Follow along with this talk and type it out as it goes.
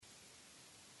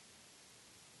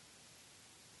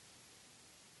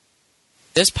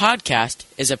This podcast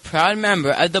is a proud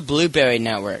member of the Blueberry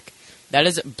Network. That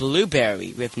is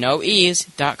blueberry with no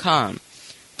ease.com.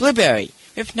 Blueberry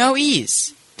with no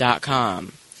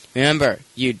ease.com. Remember,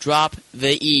 you drop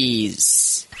the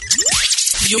ease.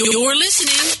 You're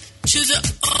listening to the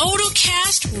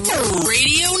Otocast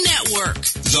Radio Network.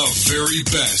 The very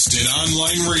best in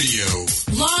online radio.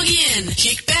 Log in,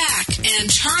 kick back,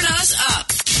 and turn us up.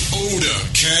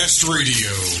 Otocast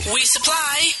Radio. We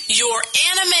supply your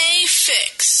anime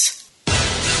fix.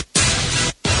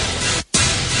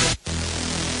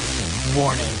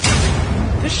 Warning.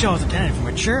 This show is intended for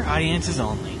mature audiences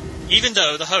only. Even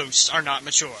though the hosts are not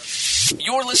mature.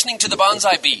 You're listening to The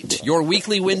Bonsai Beat, your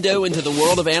weekly window into the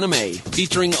world of anime,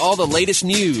 featuring all the latest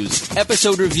news,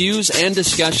 episode reviews, and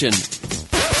discussion.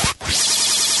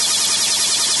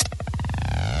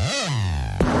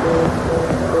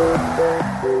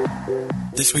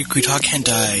 This week we talk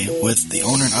hentai with the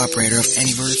owner and operator of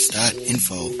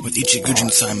aniverse.info with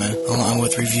Ecchi.goshujinsama, along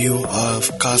with review of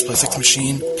Cosplay Sex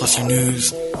Machine, plus our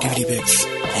news, DVD picks,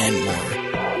 and more.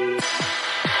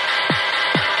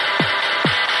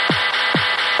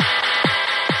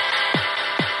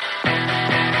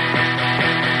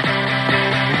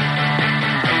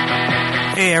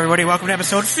 Hey everybody, welcome to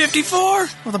episode 54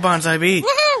 of the Bonsai Beat.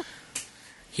 Woohoo!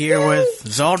 Here with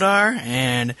Zoldar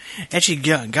and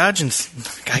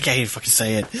Ecchi.goshujinsama. I can't even fucking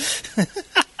say it.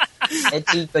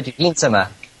 Ecchi.goshujinsama.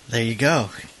 There you go.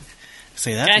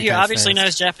 Say that. Yeah, he obviously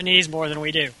knows Japanese more than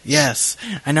we do. Yes,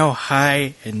 I know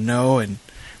hi and no and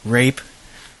rape,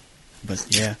 but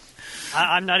yeah.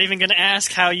 I'm not even going to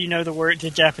ask how you know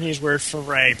the Japanese word for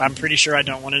rape. I'm pretty sure I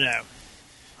don't want to know.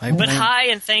 But hi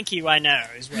and thank you I know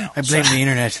as well. I blame the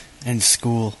internet and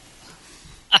school.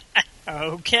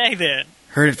 Okay then.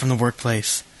 Heard it from the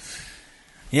workplace.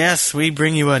 Yes, we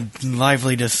bring you a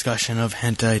lively discussion of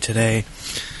hentai today.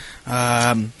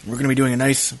 We're going to be doing a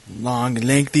nice, long,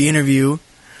 lengthy interview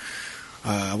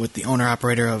with the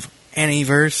owner-operator of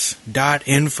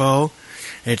aniverse.info.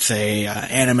 It's a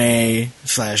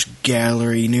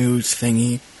anime/gallery news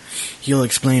thingy. He'll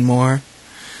explain more.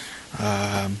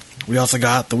 We also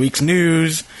got the week's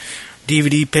news,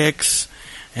 DVD picks,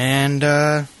 and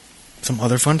some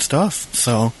other fun stuff.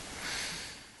 So,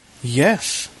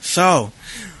 yes. So,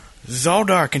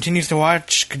 Zoldar continues to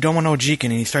watch Kodomo no Jiken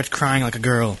and he starts crying like a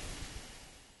girl.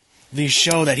 The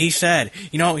show that he said,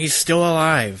 he's still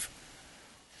alive.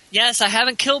 Yes, I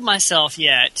haven't killed myself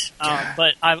yet,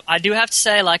 but I do have to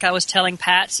say, like I was telling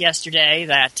Pats yesterday,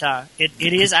 that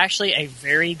it is actually a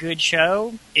very good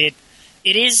show. It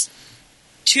is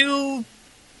too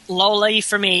lowly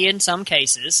for me in some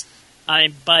cases,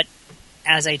 but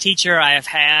as a teacher, I have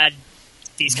had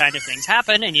these kind of things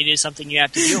happen, and it is something you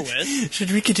have to deal with.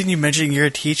 Should we continue mentioning you're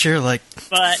a teacher? But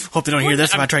hope they don't hear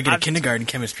this if I try to get a kindergarten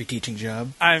chemistry teaching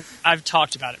job. I've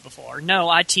talked about it before. No,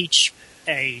 I teach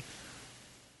a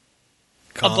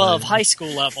College. Above high school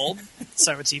level,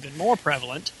 so it's even more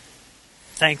prevalent.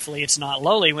 Thankfully, it's not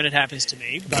lowly when it happens to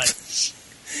me, but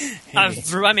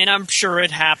I'm sure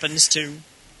it happens to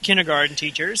kindergarten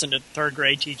teachers and to third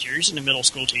grade teachers and to middle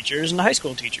school teachers and to high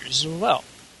school teachers as well.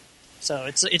 So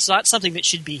it's not something that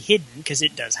should be hidden because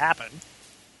it does happen.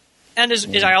 And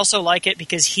I also like it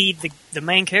because the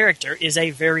main character is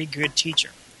a very good teacher,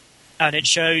 and it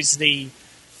shows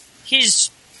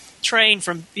he's trained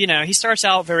from he starts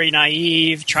out very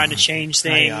naive, trying to change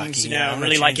things,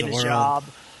 really liking his job,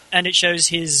 and it shows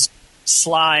his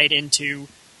slide into,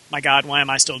 my God, why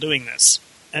am I still doing this?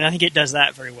 And I think it does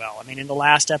that very well. I mean, in the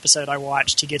last episode I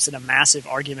watched, he gets in a massive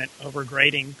argument over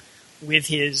grading with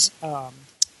his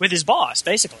boss,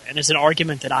 basically, and it's an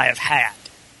argument that I have had.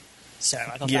 So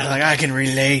I thought I can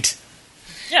relate.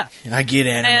 Yeah, I get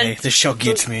anime. This show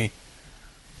gets me.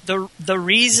 The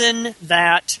reason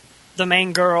that the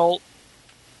main girl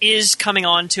is coming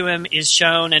on to him is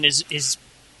shown and is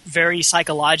very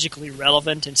psychologically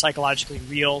relevant and psychologically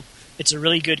real. It's a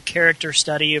really good character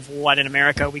study of what in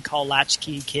America we call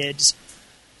latchkey kids.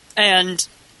 And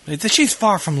she's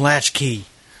far from latchkey.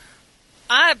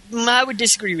 I would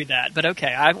disagree with that, but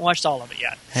okay, I haven't watched all of it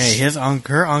yet. Hey,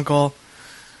 her uncle.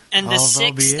 And the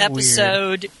sixth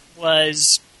episode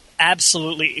was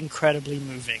absolutely incredibly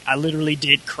moving. I literally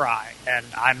did cry, and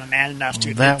I'm a man enough to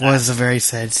admit that. That was a very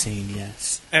sad scene,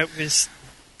 yes. It was.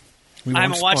 I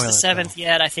haven't watched the seventh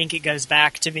yet. I think it goes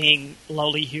back to being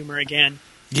lowly humor again.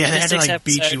 Yeah, they had to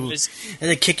beat you. They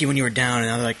had to kick you when you were down, and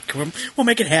they're like, "We'll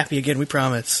make it happy again. We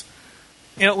promise."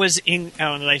 It was so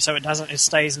it doesn't. It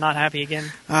stays not happy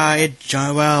again.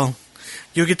 Well,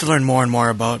 you'll get to learn more and more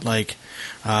about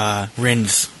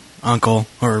Rin's uncle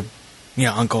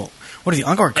uncle. What is he,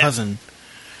 uncle or cousin?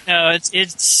 No,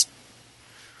 it's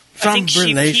I think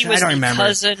relation. he was I don't the remember.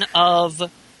 cousin of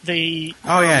the. His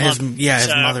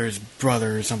mother's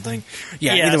brother or something.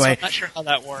 Yeah, either so way. I'm not sure how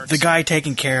that works. The guy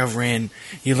taking care of Rin,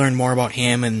 you learn more about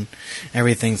him and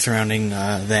everything surrounding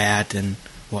that and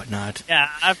whatnot. Yeah,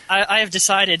 I have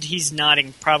decided he's not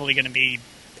probably going to be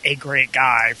a great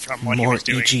guy from what he was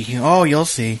doing. Ecchi. Oh, you'll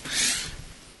see.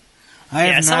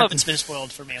 Some of it's been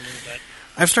spoiled for me a little bit.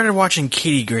 I've started watching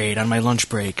Kitty Grade on my lunch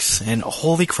breaks, and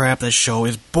holy crap, this show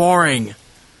is boring.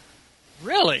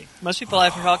 Really? Most people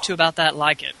I've talked to about that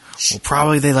like it. Well,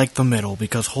 probably they like the middle,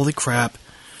 because holy crap,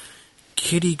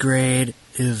 Kitty Grade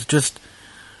is just,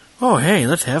 oh, hey,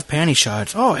 let's have panty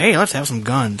shots. Oh, hey, let's have some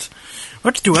guns.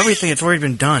 Let's do everything that's already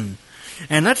been done.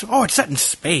 And it's set in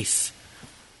space.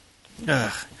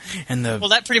 Ugh. Well,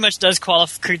 that pretty much does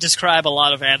describe a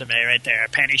lot of anime right there.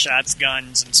 Panty shots,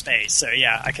 guns, and space. So,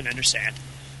 yeah, I can understand.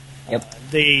 Yep.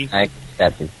 I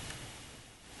accept it.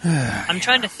 I'm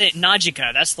trying to think.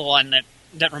 Najika, that's the one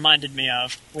that reminded me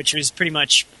of, which was pretty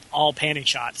much all panty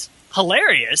shots.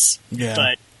 Hilarious,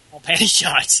 but all panty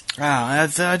shots. I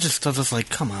was like,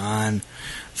 come on.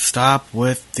 Stop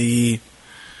with the...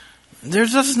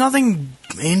 There's just nothing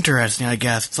interesting, I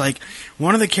guess. It's like,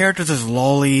 one of the characters is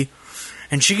Loli,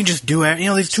 and she can just do it. You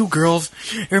know, these two girls,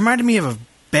 it reminded me of a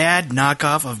bad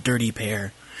knockoff of Dirty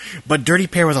Pair. But Dirty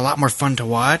Pair was a lot more fun to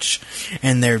watch,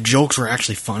 and their jokes were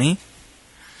actually funny.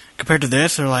 Compared to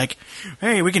this, they're like,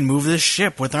 hey, we can move this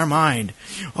ship with our mind.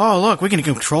 Oh, look, we can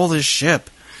control this ship.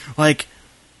 Like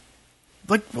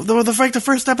the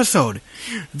first episode,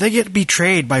 they get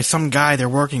betrayed by some guy they're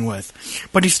working with,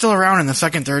 but he's still around in the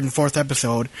second, third, and fourth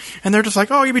episode, and they're just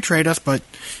like, oh, you betrayed us, but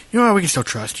you know what, we can still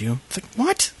trust you. It's like,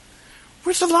 what?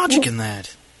 Where's the logic in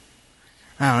that?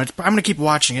 I don't know. I'm going to keep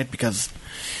watching it because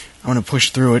I'm going to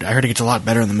push through it. I heard it gets a lot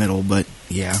better in the middle, but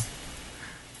yeah.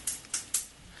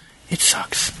 It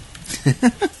sucks.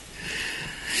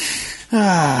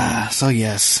 So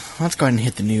yes, let's go ahead and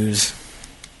hit the news.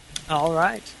 All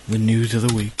right. The news of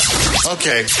the week.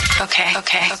 Okay.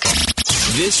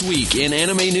 This week in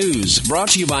Anime News, brought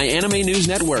to you by Anime News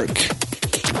Network.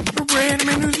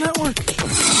 Anime News Network.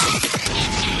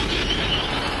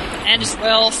 And as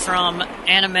well from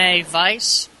Anime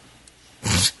Vice.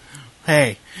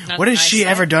 Hey, what has she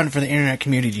ever done for the internet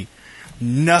community?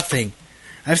 Nothing.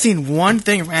 I've seen one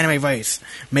thing from Anime Vice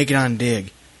make it on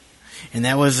Dig, and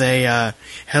that was a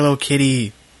Hello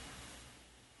Kitty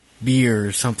beer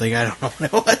or something. I don't know what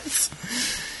it was.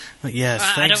 But yes,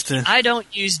 I don't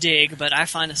use Dig, but I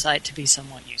find the site to be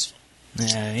somewhat useful.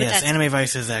 Yes, Anime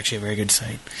Vice is actually a very good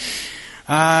site.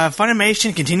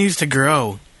 Funimation continues to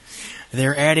grow.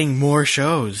 They're adding more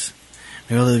shows.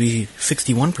 Maybe it'll be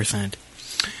 61%.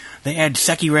 They add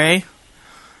Sekirei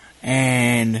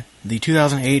and the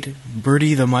 2008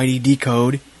 Birdie the Mighty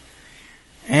Decode,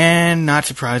 and not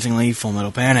surprisingly, Full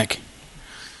Metal Panic.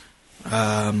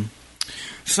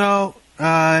 So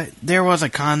there was a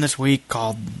con this week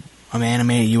called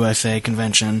Anime USA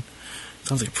Convention.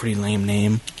 Sounds like a pretty lame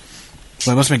name,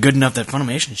 but it must have been good enough that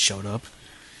Funimation showed up.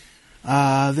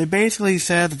 They basically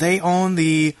said that they own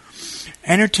the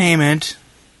entertainment,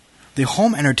 the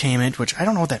home entertainment, which I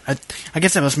don't know what that... I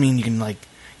guess that must mean you can, like,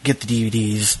 get the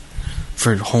DVDs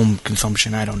for home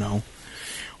consumption. I don't know.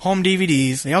 Home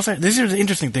DVDs. They also... This is the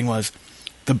interesting thing was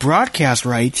the broadcast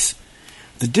rights,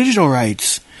 the digital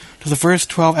rights to the first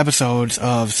 12 episodes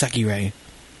of Sekirei.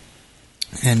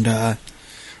 And,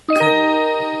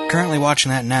 currently watching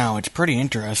that now. It's pretty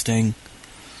interesting.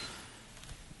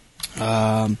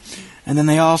 And then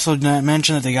they also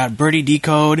mentioned that they got Birdie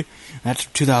Decode. That's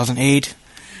 2008.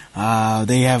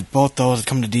 They have both those that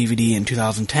come to DVD in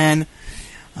 2010.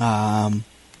 And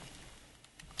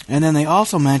then they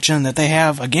also mentioned that they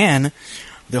have, again,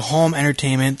 the home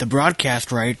entertainment, the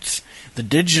broadcast rights, the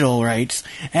digital rights,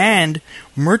 and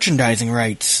merchandising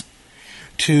rights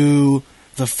to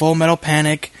the Full Metal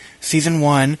Panic Season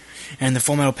 1 and the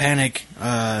Full Metal Panic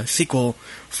sequel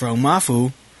from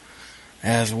Mafu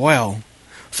as well.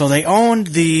 So they owned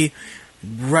the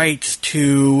rights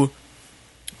to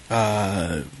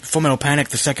Full Metal Panic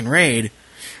the Second Raid,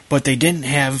 but they didn't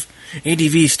have...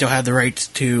 ADV still had the rights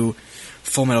to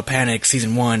Full Metal Panic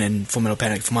Season 1 and Full Metal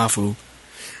Panic Fumafu.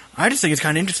 I just think it's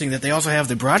kind of interesting that they also have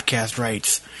the broadcast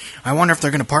rights. I wonder if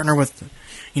they're going to partner with,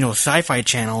 Sci-Fi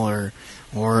Channel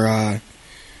or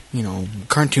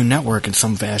Cartoon Network in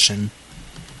some fashion.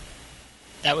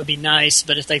 That would be nice,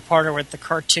 but if they partner with the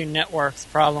Cartoon Network, the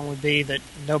problem would be that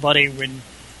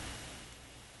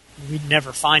we'd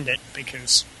never find it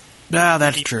because...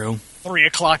 that's true. 3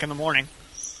 o'clock in the morning.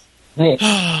 Well,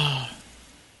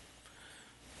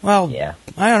 yeah.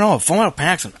 I don't know. Full Metal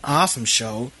Panic's an awesome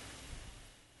show.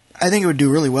 I think it would do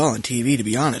really well on TV, to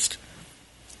be honest.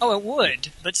 Oh, it would,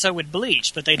 but so would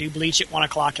Bleach. But they do Bleach at 1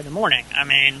 o'clock in the morning. I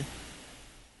mean...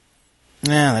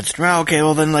 Yeah, that's true. Okay,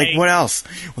 well then, what else?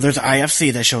 Well, there's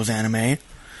IFC that shows anime. Is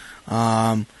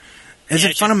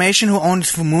it Funimation who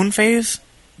owns Moon Phase?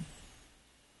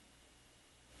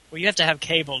 Well, you have to have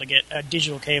cable to get a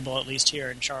digital cable, at least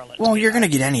here in Charlotte. Well, you're going to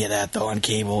get any of that, though, on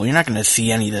cable. You're not going to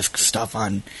see any of this stuff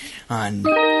on... Well,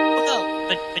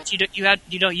 no, but you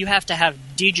have to have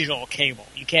digital cable.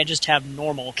 You can't just have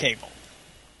normal cable.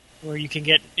 Where you can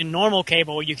get... In normal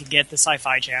cable, you can get the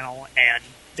Sci-Fi Channel and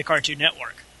the Cartoon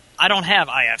Network. I don't have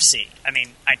IFC. I mean,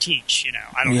 I teach, I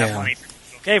don't have money for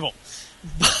digital cable.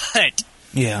 But...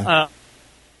 Yeah.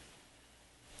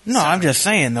 No, I'm just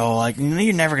saying, though,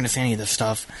 you're never going to see any of this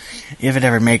stuff if it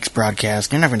ever makes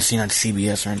broadcast. You're never going to see it on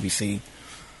CBS or NBC.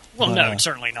 Well, no,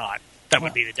 certainly not. That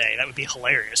would be the day. That would be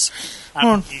hilarious.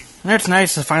 That's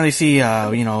nice to finally see,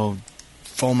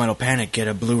 Full Metal Panic get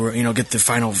a Blu-ray, get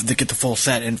the full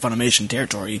set in Funimation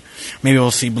territory. Maybe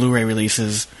we'll see Blu-ray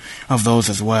releases of those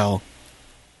as well.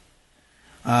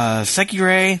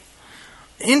 Sekirei,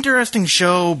 interesting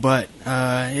show, but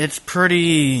it's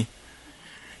pretty...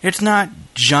 It's not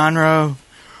genre...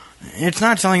 It's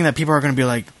not something that people are going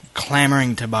to be,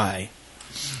 clamoring to buy.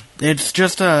 It's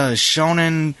just a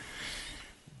shonen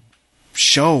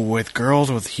show with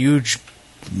girls with huge,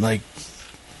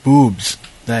 boobs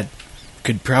that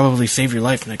could probably save your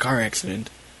life in a car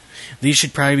accident.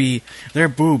 Their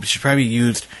boobs should probably be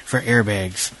used for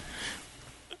airbags.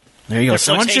 There you go.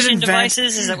 Someone should invent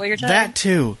devices? Is that what you're talking about? That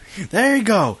too. There you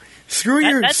go.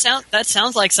 That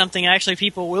sounds like something actually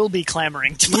people will be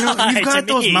clamoring to buy. You've got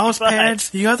those mouse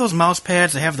pads. You got those mouse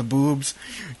pads that have the boobs.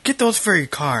 Get those for your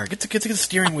car. Get the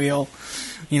steering wheel.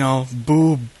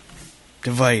 Boob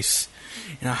device.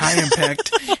 In a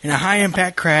high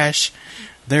impact crash,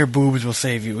 their boobs will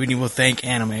save you, and you will thank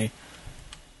anime.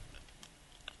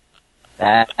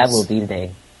 That will be the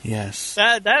day. Yes.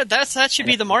 That should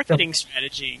be the marketing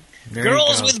strategy.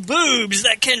 Girls with boobs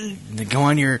that can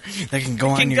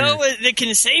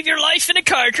save your life in a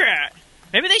car crash.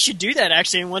 Maybe they should do that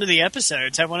actually in one of the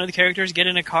episodes. Have one of the characters get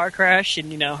in a car crash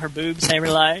and her boobs save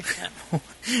her life.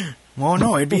 Well,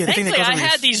 no, it'd be a thing that goes. I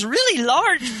had these really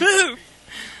large boobs.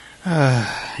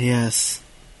 Yes.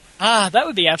 That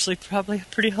would be probably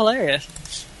pretty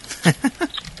hilarious.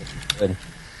 Good.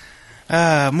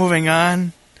 Moving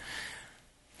on.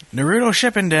 Naruto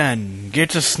Shippuden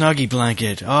gets a Snuggie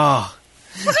blanket. Oh.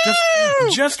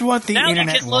 Just what the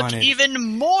internet wanted. Now you can look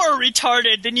even more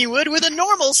retarded than you would with a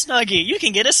normal Snuggie. You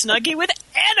can get a Snuggie with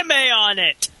anime on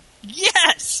it.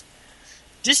 Yes!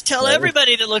 Just tell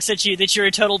everybody that looks at you that you're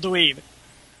a total dweeb.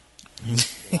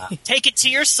 Take it to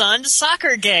your son's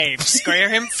soccer game.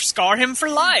 Scar him for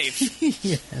life.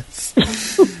 Yes.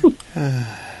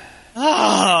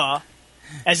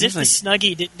 As if the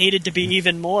Snuggie needed to be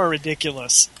even more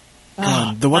ridiculous.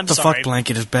 The what the fuck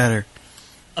blanket is better.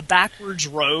 A backwards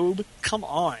robe? Come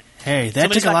on. Hey,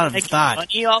 that took a lot of thought.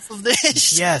 Money off of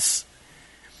this? Yes.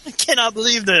 I cannot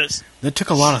believe this. That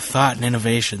took a lot of thought and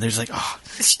innovation. There's what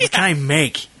can I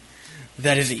make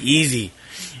that is easy?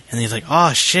 And he's like,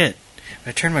 oh shit. If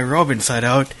I turn my robe inside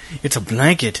out, it's a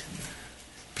blanket.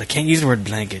 But I can't use the word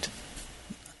blanket.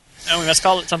 Oh, we must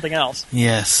call it something else.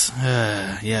 Yes.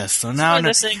 Yes. So now... It's one of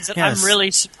those things that I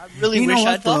really wish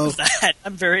I'd thought of that.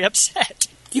 I'm very upset.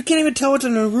 You can't even tell it's a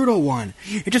Naruto one.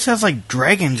 It just has,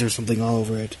 dragons or something all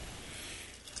over it.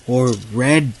 Or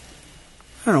red...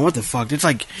 I don't know what the fuck. It's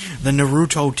like the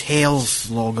Naruto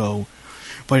Tails logo.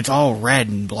 But it's all red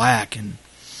and black. And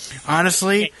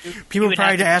honestly, people would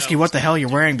probably ask you what the hell you're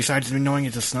wearing besides knowing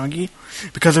it's a Snuggie.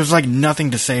 Because there's, nothing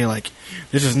to say,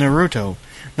 this is Naruto.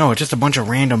 No, it's just a bunch of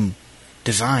random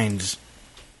designs.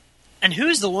 And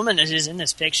who's the woman that is in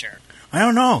this picture? I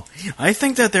don't know. I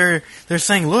think that they're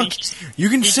saying, look, you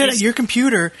can sit at your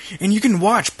computer and you can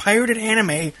watch pirated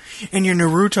anime in your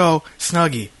Naruto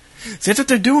Snuggie. See, that's what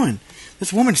they're doing.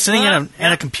 This woman's sitting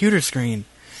at a computer screen,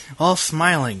 all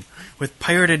smiling, with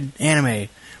pirated anime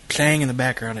playing in the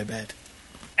background, I bet.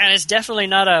 And it's definitely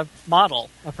not a model,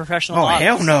 a professional model. Oh,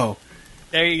 hell no.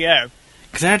 There you go.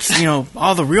 Because that's,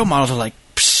 all the real models are like,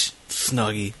 psh,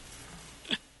 Snuggie.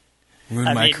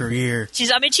 Ruined my career.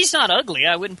 She's not ugly.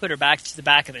 I wouldn't put her back to the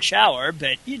back of the shower,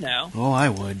 but, Oh, I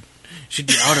would. She'd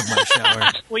be out of my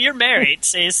shower. Well, you're married,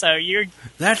 see, so you're...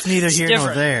 That's neither here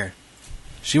nor there.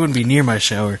 She wouldn't be near my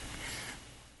shower.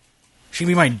 She'd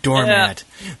be my doormat.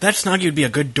 Yeah. That Snuggie would be a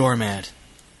good doormat.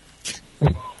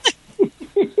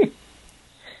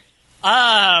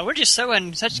 We're just so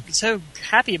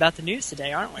happy about the news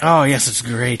today, aren't we? Oh, yes, it's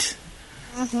great.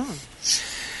 Mm-hmm.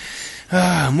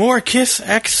 More Kiss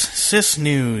X Sis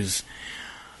news.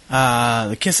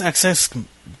 The Kiss X Sis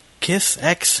Kiss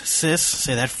X Sis,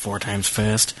 say that 4 times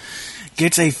fast,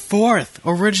 gets a 4th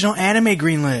original anime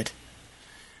greenlit.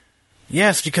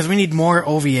 Yes, because we need more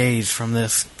OVAs from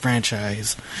this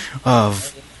franchise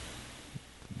of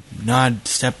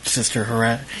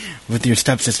stepsister with your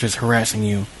stepsisters harassing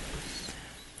you.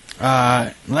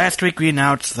 Last week we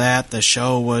announced that the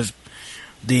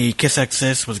Kiss X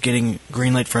Sis was getting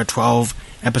greenlit for a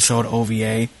 12-episode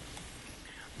OVA.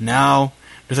 Now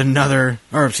there's a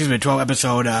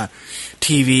 12-episode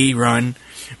TV run,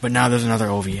 but now there's another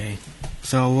OVA.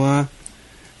 So,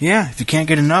 if you can't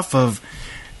get enough of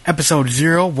episode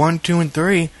 0, 1, 2, and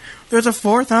 3, there's a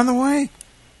 4th on the way.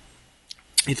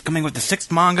 It's coming with the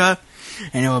 6th manga,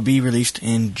 and it will be released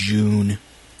in June.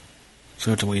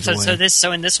 So it's a ways away.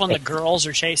 So in this one, the girls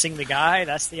are chasing the guy?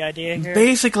 That's the idea here?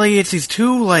 Basically, it's these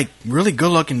 2, really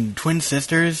good-looking twin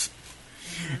sisters,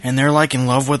 and they're, in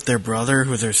love with their brother,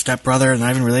 who's their stepbrother,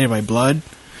 not even related by blood.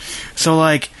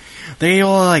 So,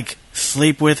 they'll,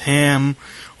 sleep with him,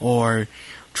 or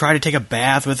try to take a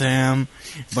bath with him,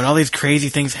 but all these crazy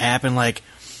things happen,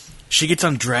 she gets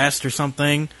undressed or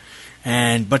something,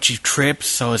 but she trips,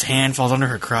 so his hand falls under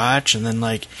her crotch, and then,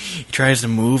 he tries to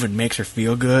move and makes her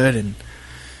feel good, and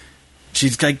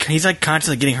he's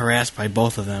constantly getting harassed by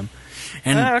both of them.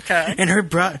 And, okay. And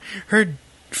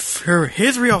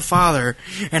his real father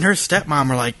and her stepmom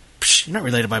are like, psh, you're not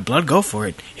related by blood, go for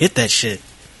it. Hit that shit.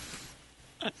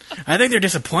 I think they're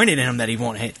disappointed in him that he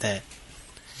won't hit that.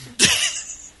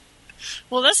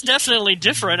 Well, that's definitely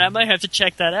different. I might have to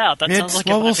check that out. That sounds like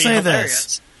it might be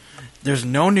hilarious. There's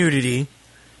no nudity,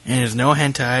 and there's no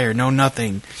hentai or no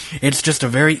nothing. It's just a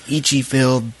very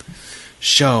Ecchi-filled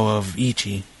show of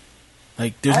Ecchi.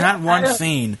 There's not one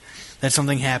scene that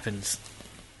something happens.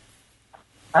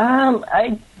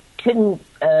 I couldn't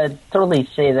totally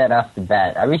say that off the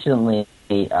bat. I recently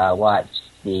watched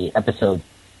the episode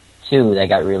 2 that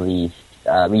got released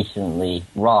recently,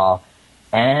 Raw,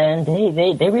 and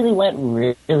they really went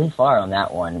really far on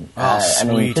that one. Oh, I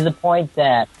mean, to the point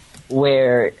that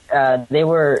where they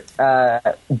were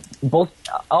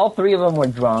all 3 of them were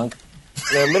drunk.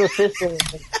 Their little sister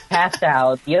passed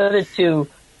out. The other 2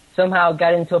 somehow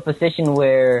got into a position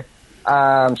where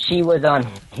she was on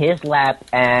his lap,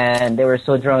 and they were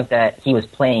so drunk that he was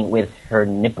playing with her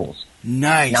nipples.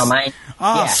 Nice.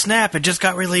 Now, snap! It just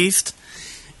got released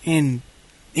in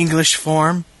English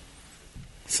form.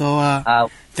 So,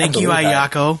 thank you,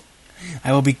 Ayako.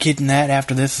 I will be getting that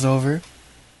after this is over.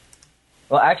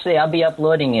 Well, actually, I'll be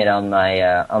uploading it on my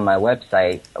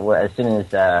website as soon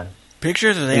as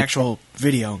pictures or the actual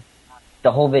video.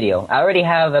 The whole video. I already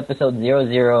have episode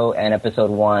 00 and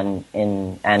episode 1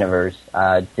 in Aniverse.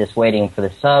 Just waiting for the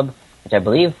sub, which I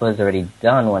believe was already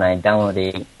done when I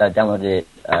downloaded it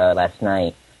last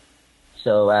night.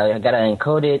 So I gotta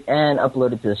encode it and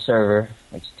upload it to the server,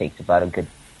 which takes about a good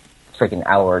freaking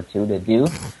hour or 2 to do.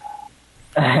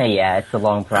 Yeah, it's a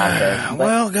long process.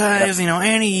 Well, guys,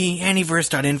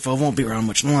 aniverse.info won't be around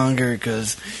much longer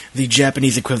because the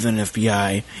Japanese equivalent of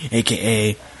FBI,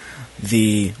 a.k.a.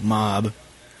 the mob,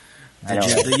 the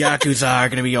Yakuza are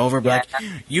going to be over. But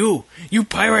you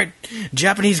pirate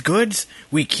Japanese goods,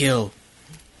 we kill.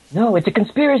 No, it's a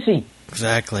conspiracy.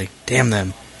 Exactly. Damn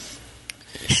them.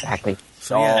 Exactly.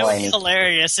 So that would be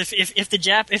hilarious if the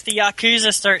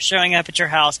Yakuza start showing up at your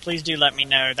house. Please do let me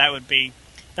know. That would be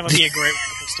a great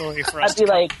story for us. I'd be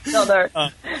like, no,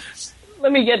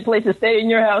 let me get a place to stay in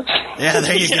your house. Yeah,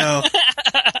 there you go.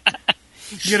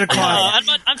 Get a call.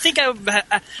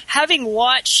 Having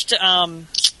watched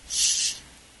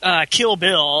Kill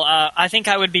Bill, I think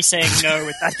I would be saying no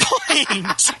at that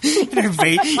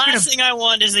point. Last thing I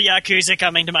want is the Yakuza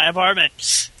coming to my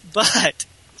apartment. But,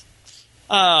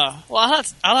 I'll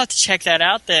have to check that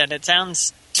out then. It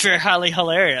sounds very highly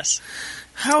hilarious.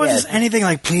 How is this anything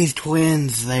like Please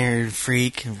Twins there,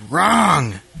 freak?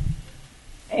 Wrong!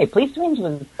 Hey, Please Twins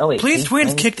was... Oh, wait. Please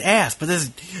Twins kicked ass, but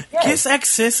this Kiss X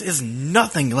Sis is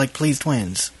nothing like Please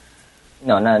Twins.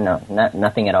 No,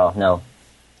 nothing at all, no.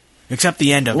 Except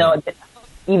the end of it. No, I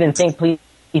even think Please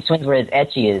Twins were as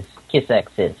ecchi as Kiss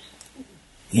X is.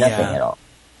 Nothing at all.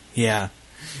 Yeah.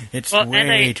 It's way too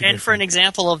and different. for an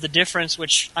example of the difference,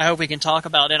 which I hope we can talk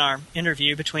about in our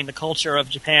interview between the culture of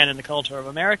Japan and the culture of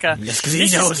America. Yes, because he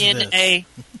knows this. Is in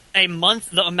a month.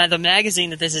 The magazine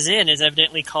that this is in is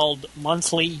evidently called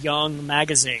Monthly Young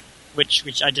Magazine,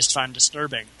 which I just find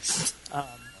disturbing.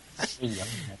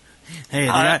 Hey,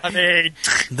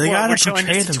 they gotta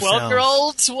portray themselves.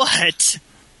 12-year-olds? What?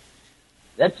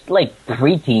 That's like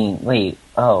preteen. Wait,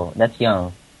 that's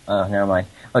young. Oh, never mind.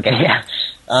 Okay, yeah.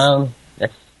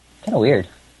 That's kind of weird.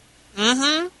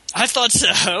 Mm-hmm. I thought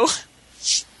so.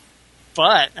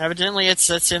 But evidently it's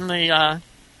in the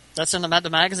That's in the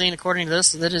magazine, according to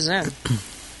this, that is in.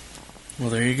 Well,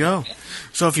 there you go.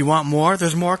 So if you want more,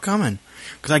 there's more coming.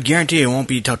 Because I guarantee it won't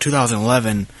be until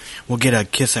 2011 we'll get a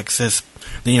Kiss X Sis.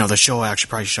 The show will actually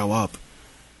probably show up.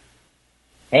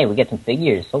 Hey, we get some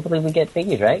figures. Hopefully we get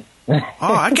figures, right? Oh,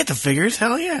 I'd get the figures.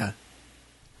 Hell yeah.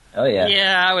 Oh, yeah.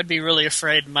 Yeah, I would be really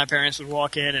afraid my parents would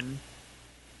walk in and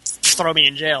throw me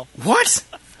in jail. What?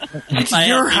 It's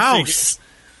your house.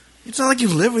 It's not like you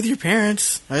live with your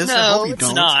parents. I hope you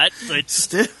don't. Not. But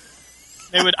Still.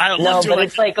 they would. I would No, love to. but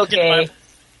it's like, okay,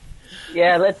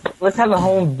 yeah, let's have a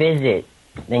home visit.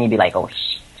 Then you'd be like, oh,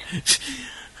 shit.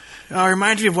 Oh, it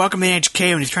reminds me of Welcome to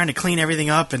HK when he's trying to clean everything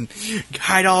up and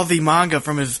hide all the manga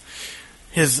from his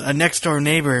next door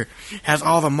neighbor. Has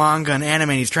all the manga and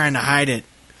anime and he's trying to hide it.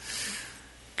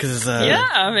 Yeah,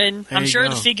 I mean, I'm sure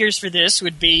the figures for this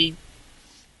would be,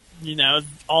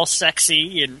 all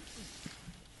sexy and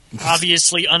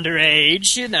obviously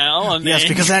underage, I mean. Yes,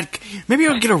 because maybe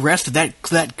you'll get arrested.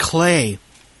 That clay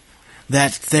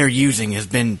that they're using has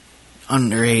been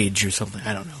underage or something.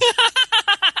 I don't know.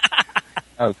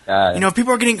 Oh, God.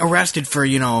 People are getting arrested for,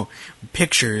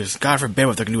 pictures. God forbid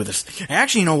what they're going to do with this.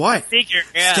 Actually, you know what? Figure,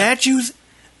 yeah. Statues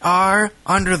are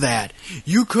under that.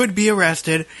 You could be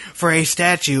arrested for a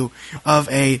statue of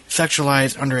a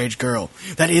sexualized underage girl.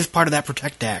 That is part of that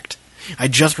Protect Act. I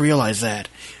just realized that.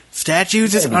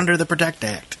 Statues is under the Protect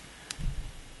Act.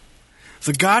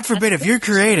 So God forbid if you're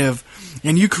creative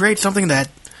and you create something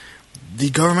that the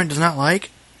government does not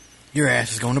like, your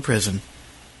ass is going to prison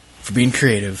for being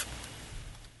creative.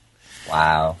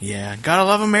 Wow. Yeah, gotta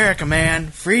love America, man.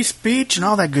 Free speech and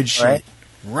all that good shit. Right.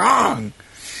 Wrong.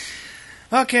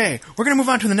 Okay, we're gonna move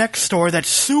on to the next story that's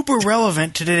super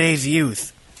relevant to today's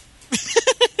youth.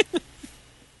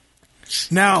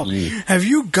 Now, have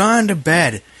you gone to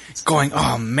bed going,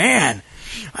 oh man,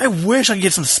 I wish I could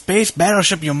get some Space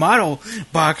Battleship Yamato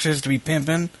boxers to be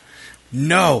pimping?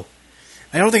 No.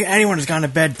 I don't think anyone has gone to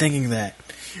bed thinking that.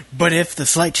 But if the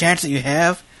slight chance that you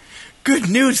have, good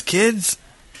news, kids.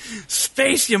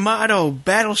 Space Yamato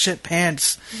battleship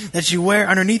pants that you wear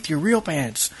underneath your real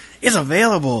pants is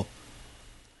available.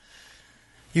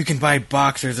 You can buy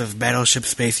boxers of Battleship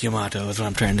Space Yamato, is what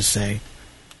I'm trying to say.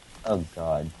 Oh,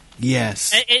 God.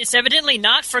 Yes. It's evidently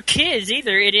not for kids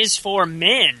either. It is for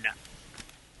men.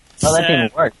 Oh, that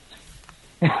didn't work.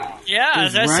 Yeah,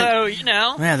 so,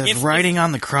 Yeah, there's writing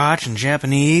on the crotch in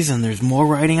Japanese, and there's more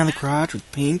writing on the crotch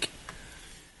with pink.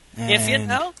 If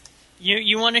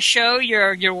you want to show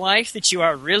your wife that you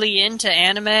are really into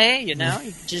anime, you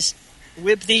just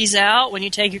whip these out when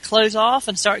you take your clothes off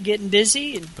and start getting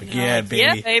busy. And, baby. Yeah,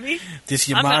 baby. This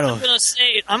Yamato.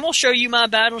 I'm gonna show you my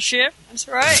battleship. That's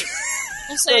right.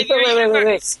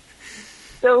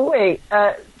 Wait.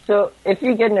 So if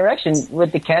you get an erection,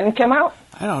 would the cannon come out?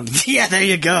 I don't. Yeah, there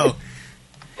you go.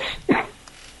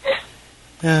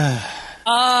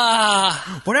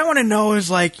 What I want to know is,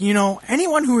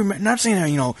 anyone who... Not saying that,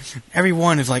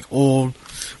 everyone is, old.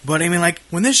 But, I mean,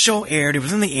 when this show aired, it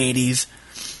was in the 80s.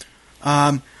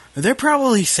 They're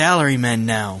probably salarymen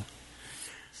now.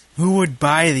 Who would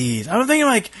buy these? I'm thinking,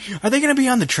 are they going to be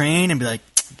on the train and be like,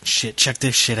 shit, check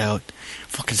this shit out.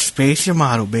 Fucking Space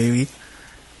Yamato, baby.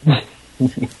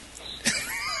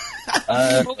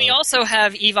 But we also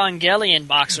have Evangelion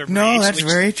boxer briefs. No, that's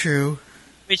very true.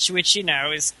 Which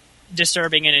is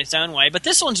disturbing in its own way. But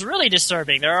this one's really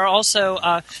disturbing. There are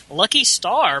also Lucky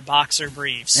Star boxer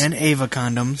briefs. And Ava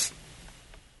condoms.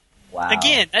 Wow.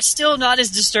 Again, that's still not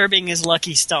as disturbing as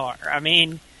Lucky Star. I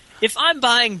mean, if I'm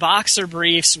buying boxer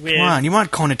briefs with... Come on, you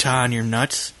want Konata on your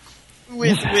nuts?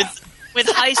 With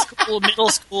high school, middle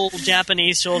school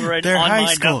Japanese children They're on high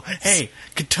my school. notes. Hey,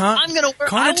 I will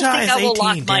think I will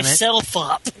lock myself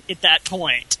up at that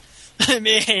point. I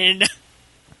mean...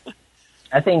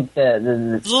 I think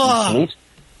the police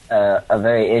a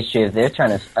very issue if they're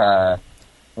trying to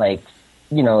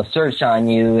search on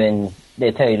you and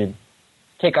they tell you to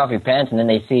take off your pants and then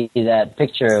they see that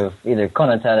picture of either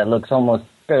Konata that looks almost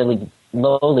fairly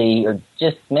lowly or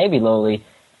just maybe lowly.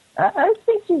 I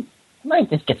think you might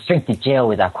just get straight to jail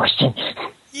without question.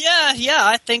 Yeah,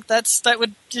 I think that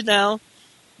would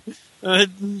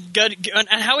and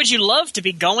how would you love to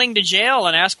be going to jail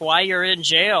and ask why you're in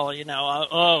jail?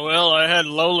 I had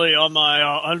lowly on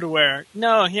my underwear.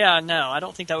 No, I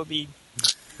don't think that would be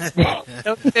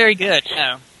very good.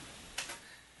 No.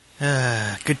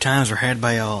 Good times were had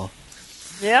by all.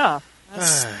 Yeah.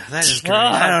 That is great.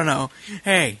 I don't know.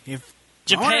 Hey, if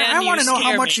Japan, I want to know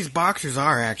how much these boxers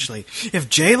are actually. If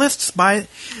J-lists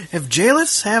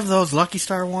have those Lucky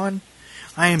Star one,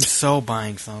 I am so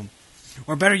buying some.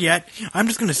 Or better yet, I'm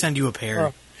just going to send you a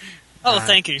pair.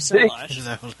 Thank you so much.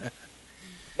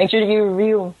 Make sure to give a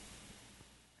review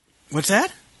What's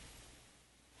that?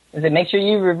 I said, make sure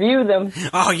you review them.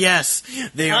 Oh, yes.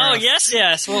 They are. Oh,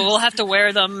 yes. Well, we'll have to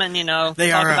wear them and, They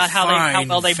talk are about how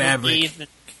well they fabric. breathe.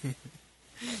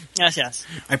 Yes.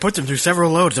 I put them through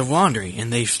several loads of laundry,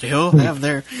 and they still have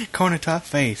their Konata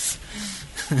face.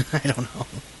 I don't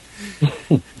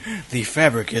know. The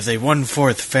fabric is a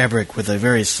 1/4 fabric with a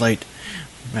very slight,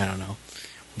 I don't know,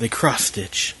 the cross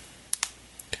stitch.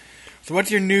 So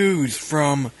what's your news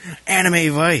from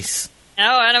Anime Vice?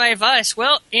 Oh, Anime Vice.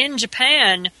 Well, in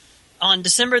Japan, on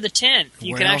December the 10th,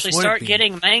 you Where can else actually would it start be?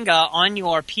 getting manga on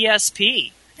your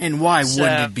PSP. And why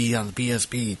wouldn't it be on the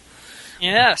PSP?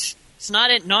 Yes. It's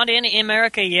not in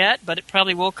America yet, but it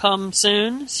probably will come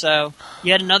soon. So,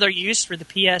 yet another use for the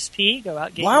PSP. Go out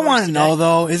and get What I yours want to today. know,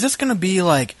 though, is this going to be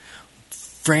like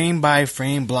frame by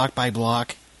frame, block by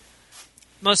block?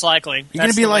 Most likely. You're going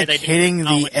That's to be the way like they do hitting it.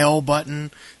 the L button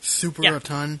super Yeah. a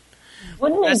ton?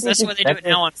 Wouldn't That's it the way they do it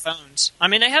disrespectful? now on phones. I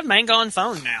mean, they have manga on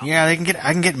phone now. Yeah, I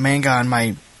can get manga on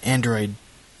my Android.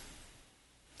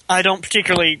 I don't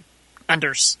particularly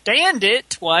understand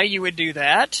it, why you would do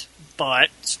that, but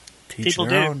Teach people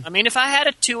do. their own. I mean, if I had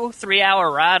a 2-3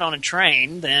 hour ride on a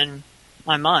train, then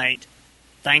I might.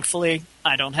 Thankfully,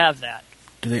 I don't have that.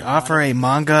 Do they offer a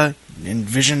manga and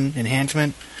vision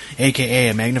enhancement, aka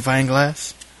a magnifying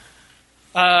glass?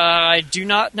 I do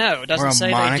not know. It doesn't Or a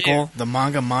say monocle? The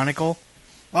manga monocle?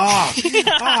 Oh,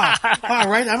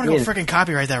 right. I'm going to go freaking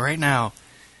copyright that right now. they do.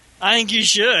 I think you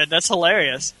should. That's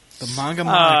hilarious. The manga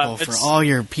monocle for it's- all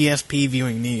your PSP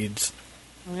viewing needs.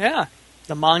 Yeah,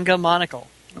 the manga monocle.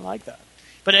 I like that.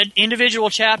 But individual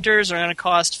chapters are going to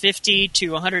cost 50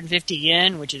 to 150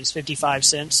 yen, which is 55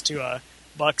 cents to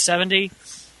 $1.70.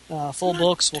 Full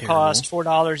books will terrible. cost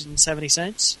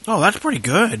 $4.70. Oh, that's pretty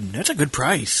good. That's a good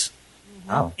price.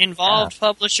 Oh, Involved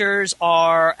publishers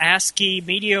are ASCII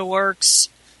Media Works,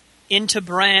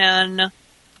 Intabran,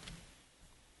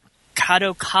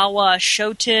 Kadokawa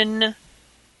Shoten,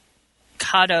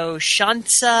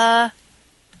 Kadoshansa,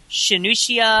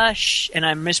 Shinushia, and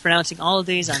I'm mispronouncing all of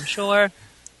these, I'm sure.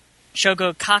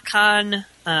 Shogokakan,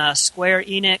 Square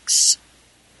Enix,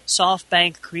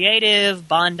 SoftBank Creative,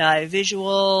 Bandai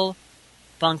Visual,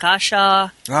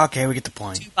 Bankasha, Okay, we get the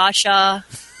point. Basha.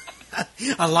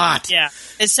 A lot. Yeah,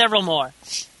 it's several more.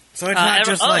 So it's not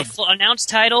just like... announced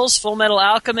titles: Full Metal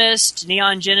Alchemist,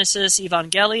 Neon Genesis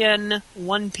Evangelion,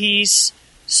 One Piece,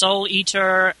 Soul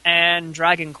Eater, and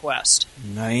Dragon Quest.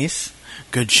 Nice.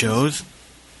 Good shows.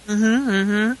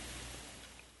 I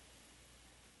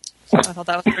thought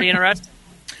that was pretty interesting.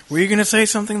 Were you going to say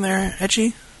something there,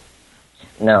 Ecchi?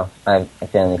 no, I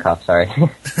accidentally coughed, sorry.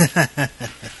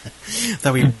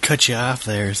 Thought we cut you off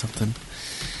there or something.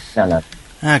 No.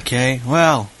 Okay,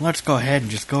 well, let's go ahead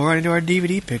and just go right into our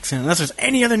DVD picks, unless there's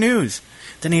any other news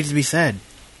that needs to be said.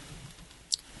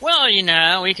 Well,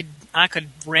 I could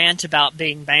rant about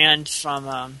being banned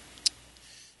from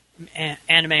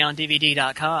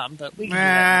animeondvd.com, but we can do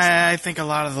that. I think a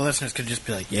lot of the listeners could just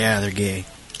be like, yeah, they're gay.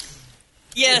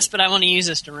 Yes, but I want to use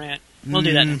this to rant. We'll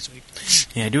do that next week.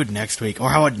 Yeah, do it next week. Or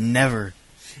how about never?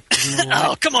 You know what?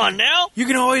 Oh, come on now! You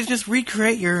can always just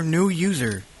recreate your new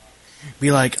user.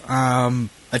 Be like,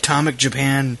 Atomic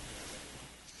Japan.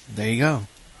 There you go.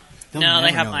 They'll No, they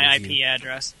never have know my it's IP you.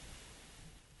 address.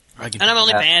 I can- And I'm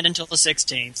only banned until the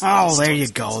 16th. Oh, there you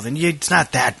go. Then it's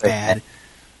not that bad.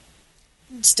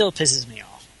 It still pisses me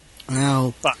off.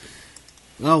 Well, But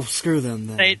screw them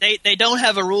then. they don't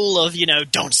have a rule of,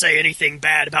 don't say anything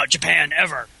bad about Japan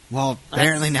ever. Well,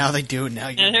 apparently now they do. Now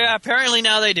you And apparently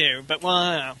now they do, but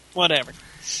well, whatever.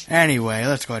 Anyway,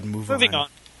 let's go ahead and move Moving on.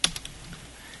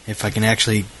 If I can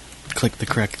actually click the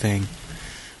correct thing.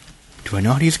 Do I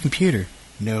know how to use a computer?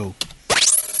 No.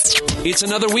 It's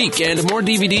another week and more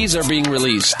DVDs are being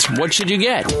released. What should you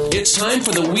get? It's time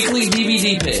for the weekly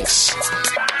DVD picks.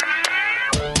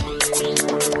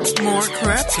 More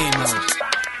crap came out.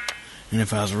 And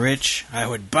if I was rich, I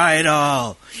would buy it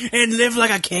all and live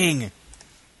like a king.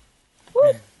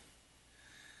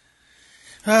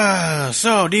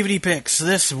 So, DVD picks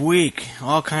this week.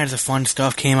 All kinds of fun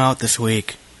stuff came out this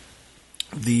week.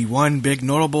 The one big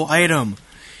notable item,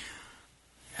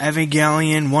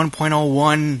 Evangelion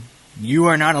 1.01, You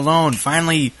Are Not Alone,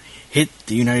 finally hit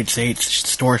the United States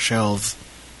store shelves.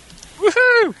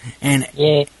 Woohoo! And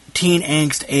Yay. teen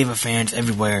angst Ava fans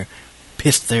everywhere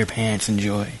pissed their pants in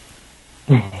joy.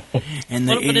 And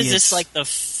the What idiots, is this, like the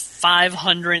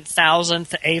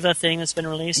 500,000th Ava thing that's been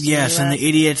released? yes, in and the the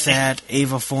idiots at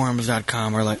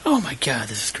avaforums.com are like, oh my god,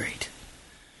 this is great.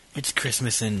 It's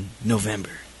Christmas in November.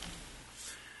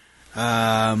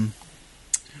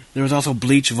 There was also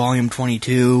Bleach Volume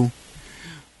 22,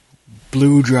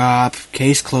 Blue Drop,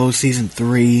 Case Closed Season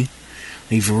 3,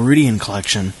 A Viridian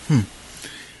collection.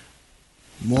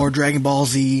 More Dragon Ball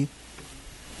Z.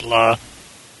 Blah.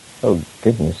 Oh,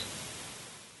 goodness.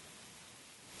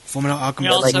 Fullmetal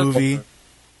Alchemist movie.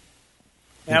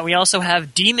 Yeah, we also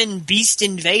have Demon Beast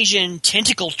Invasion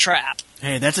Tentacle Trap.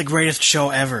 Hey, that's the greatest show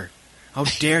ever. How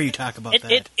dare you talk about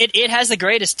that? It has the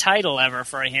greatest title ever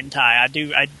for a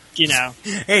hentai.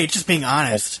 Hey, just being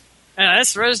honest.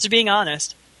 That's rose to being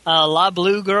honest. La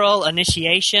Blue Girl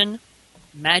Initiation,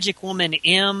 Magic Woman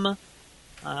M,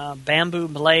 Bamboo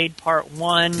Blade Part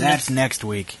 1. That's next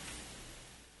week.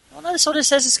 Well, that's what it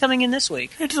says is coming in this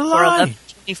week. It's a lie.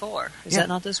 24. Is that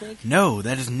not this week? No,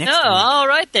 that is next week. No, all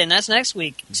right then. That's next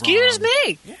week. Excuse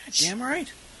me. Yeah, damn right.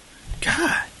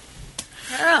 God.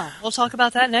 Yeah, we'll talk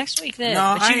about that next week then.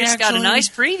 No, but you just got a nice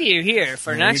preview here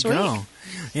for next week.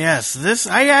 Yes,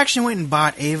 I actually went and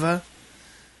bought Ava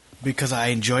because I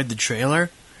enjoyed the trailer,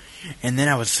 and then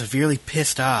I was severely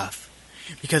pissed off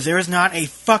because there is not a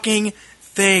fucking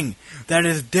thing that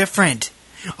is different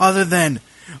other than,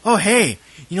 oh hey,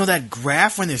 you know that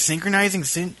graph when they're synchronizing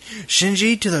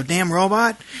Shinji to the damn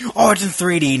robot? Oh, it's in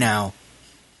 3D now.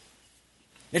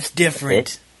 It's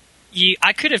different.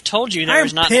 I could have told you there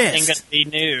was not anything going to be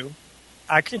new.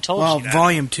 I could have told you that. Well,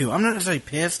 Volume 2. I'm not necessarily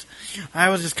pissed. I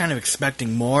was just kind of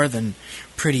expecting more than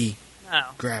pretty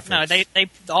graphics. No, they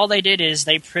all they did is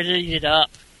they prettied it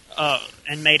up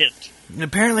and made it. And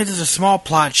apparently there's a small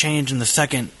plot change in the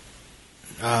second...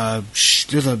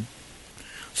 there's a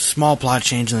small plot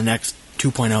change in the next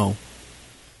 2.0.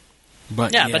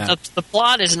 But the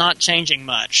plot is not changing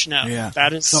much. No,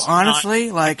 that is. So honestly,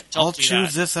 I'll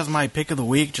choose this as my pick of the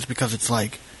week just because it's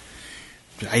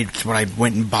it's what I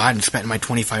went and bought and spent my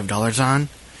 $25 on.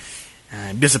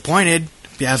 I'm disappointed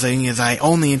as I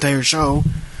own the entire show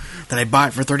that I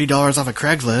bought for $30 off of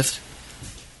Craigslist.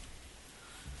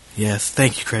 Yes,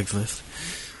 thank you, Craigslist.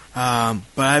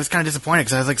 But I was kind of disappointed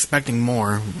because I was expecting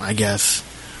more. I guess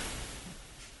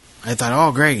I thought,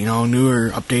 oh great, newer,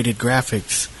 updated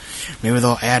graphics. Maybe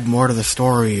they'll add more to the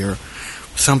story or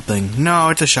something. No,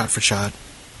 it's a shot for shot.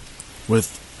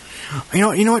 With you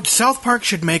know what? South Park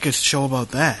should make a show about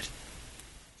that.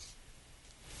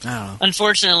 I don't know.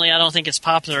 Unfortunately, I don't think it's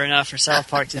popular enough for South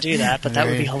Park to do that, but that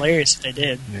would be hilarious if they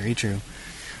did. Very true.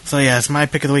 So yes, my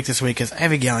pick of the week this week is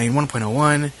Evangelion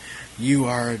 1.01. You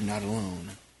Are Not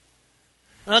Alone.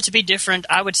 Well, to be different,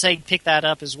 I would say pick that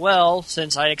up as well,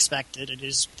 since I expected it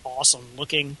is awesome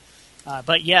looking.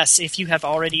 But yes, if you have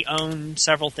already owned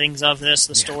several things of this,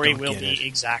 the story will be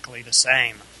exactly the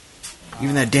same.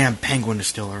 Even that damn penguin is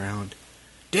still around.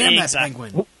 Damn that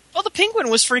penguin! Well, the penguin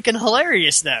was freaking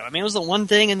hilarious, though. I mean, it was the one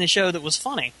thing in the show that was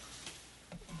funny.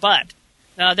 But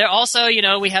there also,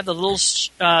 we have the little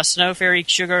Snow Fairy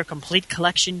Sugar Complete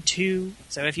Collection 2.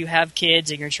 So if you have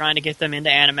kids and you're trying to get them into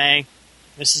anime,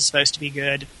 this is supposed to be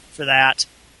good for that.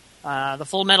 The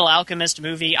Full Metal Alchemist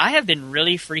movie, I have been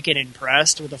really freaking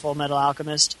impressed with the Full Metal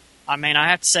Alchemist. I mean, I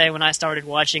have to say, when I started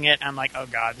watching it, I'm like, oh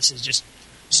god, this is just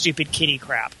stupid kiddie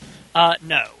crap.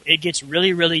 No, it gets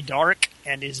really, really dark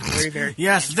and is very, very...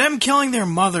 Yes, them killing their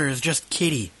mother is just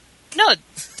kiddie. No,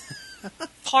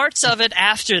 parts of it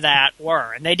after that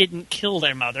were, and they didn't kill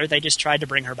their mother, they just tried to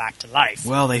bring her back to life.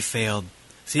 Well, they failed.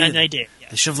 See, and they did, yes.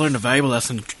 They should have learned a valuable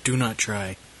lesson, do not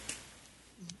try.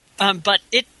 But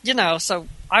it, so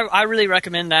I really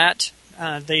recommend that.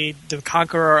 The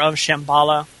Conqueror of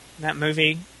Shambhala, that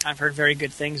movie, I've heard very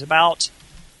good things about.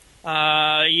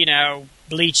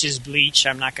 Bleach is Bleach.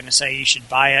 I'm not going to say you should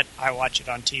buy it. I watch it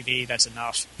on TV. That's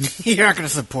enough. You're not going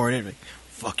to support it.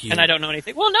 Fuck you. And I don't know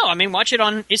anything. Well, no. I mean, watch it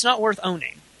on... It's not worth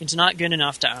owning. It's not good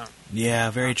enough to own.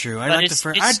 Yeah, very true. I'd buy the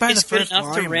first It's good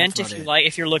enough to rent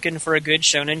if you're looking for a good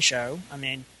shonen show. I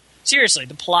mean... Seriously,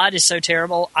 the plot is so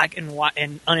terrible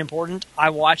and unimportant.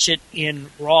 I watch it in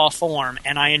raw form,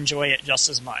 and I enjoy it just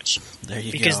as much. There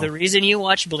you go. Because the reason you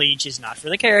watch Bleach is not for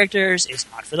the characters, it's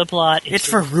not for the plot. It's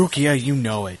for Rukia, you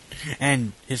know it.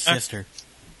 And his sister.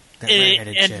 That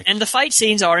redheaded chick. And the fight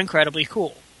scenes are incredibly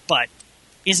cool, but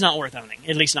it's not worth owning,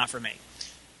 at least not for me.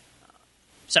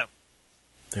 So.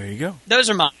 There you go.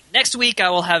 Those are mine. Next week, I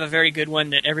will have a very good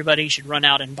one that everybody should run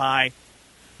out and buy.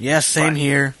 Yes, same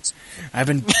here. I've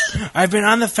been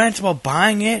on the fence about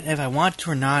buying it if I want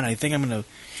to or not. I think I'm going to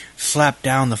slap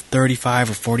down the $35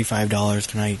 or $45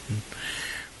 tonight and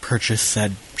purchase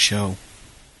said show.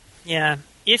 Yeah,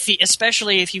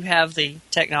 especially if you have the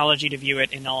technology to view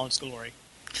it in all its glory.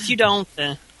 If you don't,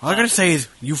 all I gotta say is,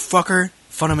 you fucker,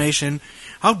 Funimation,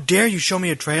 how dare you show me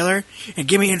a trailer and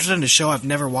get me interested in a show I've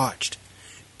never watched?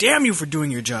 Damn you for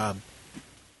doing your job.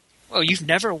 Well, you've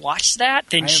never watched that?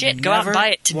 Then shit, go out and buy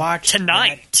it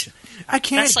tonight. I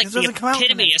can't. That's like This the doesn't come out till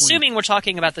epitome. next week. Assuming we're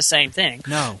talking about the same thing.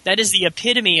 No. That is the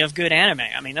epitome of good anime.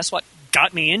 I mean, that's what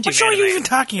got me into What show are anime. you even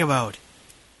talking about?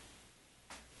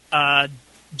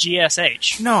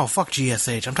 GSH. No, fuck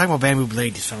GSH. I'm talking about Bamboo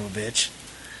Blade, you son of a bitch.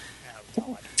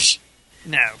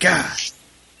 No. God.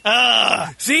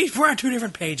 See? We're on 2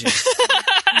 different pages.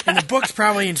 And the book's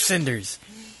probably in cinders.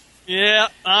 Yeah,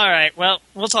 alright. Well,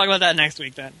 we'll talk about that next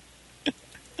week then.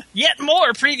 Yet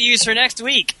more previews for next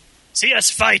week. See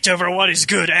us fight over what is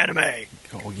good anime.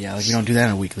 Oh, yeah, like we don't do that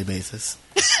on a weekly basis.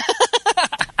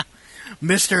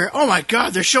 Oh my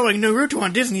god, they're showing Naruto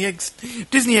on Disney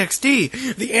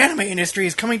XD. The anime industry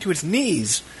is coming to its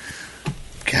knees.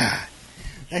 God.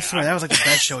 I swear, that was like the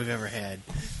best show we've ever had.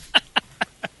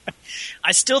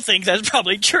 I still think that's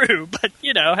probably true, but,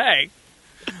 hey.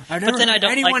 I've never then I heard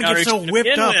don't anyone like get so Naruto to whipped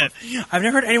begin up. with. I've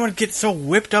never heard anyone get so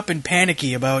whipped up and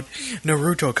panicky about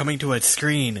Naruto coming to a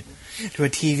screen, to a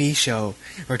TV show,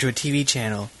 or to a TV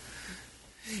channel.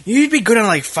 You'd be good on,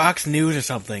 like, Fox News or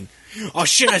something. Oh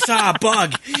shit, I saw a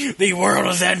bug! The world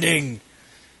is ending!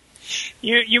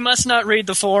 You must not read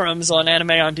the forums on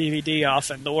Anime on DVD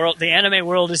often. The anime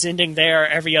world is ending there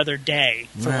every other day,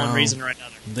 for one reason or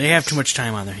another. They have too much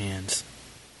time on their hands.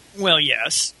 Well,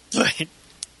 yes, but...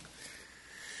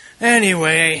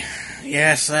 Anyway,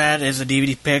 yes, that is the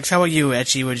DVD picks. How about you,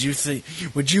 Ecchi?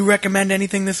 Would you recommend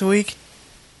anything this week?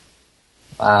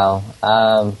 Wow.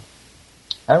 I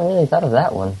haven't really thought of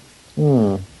that one.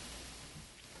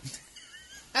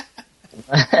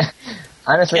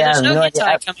 Honestly, I there's have no no idea.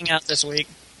 hentai coming out this week.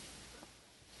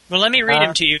 Well, let me read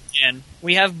them to you again.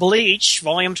 We have Bleach,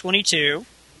 Volume 22.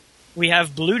 We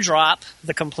have Blue Drop,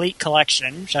 the complete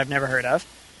collection, which I've never heard of.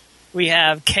 We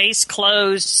have Case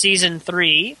Closed, Season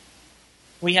 3.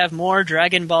 We have more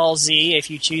Dragon Ball Z.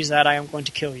 If you choose that, I am going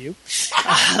to kill you.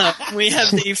 We have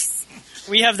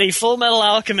the Full Metal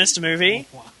Alchemist movie.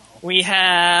 Wow. We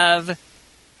have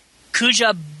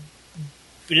Kuja...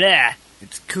 Bleh.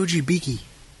 It's Kujibiki.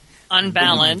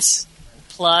 Unbalance,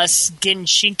 plus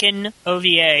Genshinken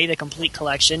OVA, the complete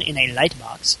collection, in a light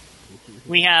box.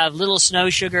 We have Little Snow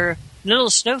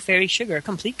Fairy Sugar,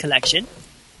 complete collection,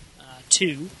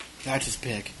 2. That's his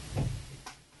pick.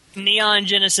 Neon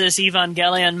Genesis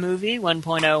Evangelion movie,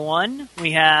 1.01.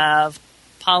 We have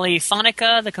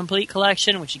Polyphonica, the complete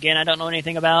collection, which again I don't know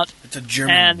anything about. It's a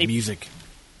German And the music.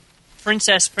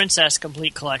 Princess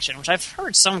complete collection, which I've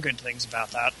heard some good things about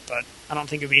that, but I don't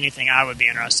think it would be anything I would be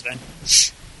interested in.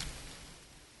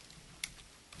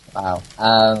 Wow.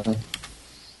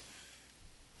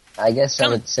 I guess I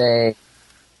would say...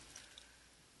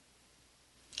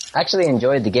 I actually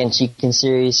enjoyed the Genshiken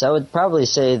series. I would probably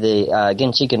say the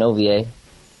Genshiken OVA.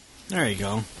 There you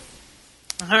go.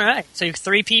 Alright, so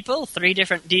 3 people, 3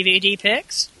 different DVD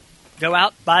picks. Go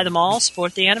out, buy them all,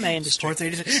 support the anime industry. After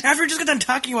we just got done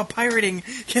talking about pirating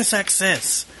Kiss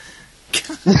Access.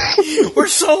 We're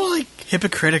so, like,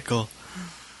 hypocritical.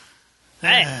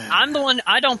 Hey, I'm the one,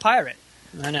 I don't pirate.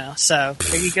 I know, so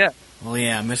there you go. Well,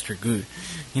 yeah, Mr. Good.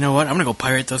 You know what? I'm gonna go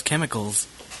pirate those chemicals.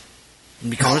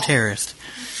 And be called a terrorist.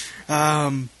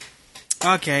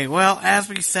 Okay, well, as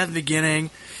we said at the beginning,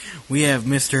 we have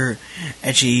Mr.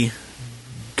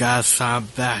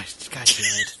 Ecchi.Goshujinsama. God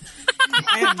damn it.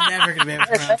 I am never going to be able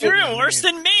to pronounce You're your worse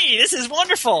name. than me. This is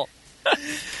wonderful.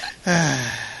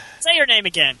 Say your name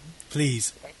again.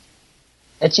 Please.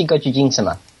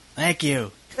 Ecchi.Goshujinsama. Thank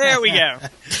you. There we go.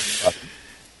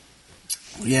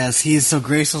 Yes, he is so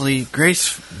graciously,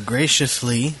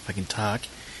 if I can talk,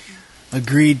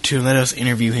 agreed to let us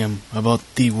interview him about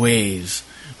the ways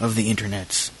of the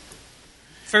internets.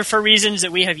 For reasons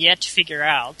that we have yet to figure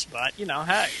out, but,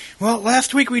 hey. Well,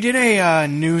 last week we did a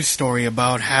news story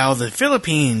about how the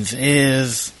Philippines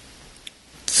is...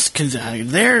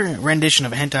 Their rendition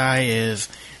of hentai is...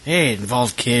 Hey, it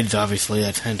involves kids, obviously,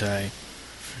 that's hentai.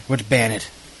 Let's ban it.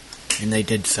 And they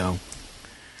did so.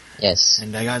 Yes.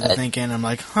 And I got to thinking, I'm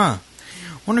like,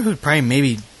 wonder who'd probably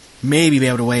maybe be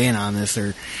able to weigh in on this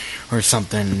or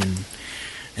something. And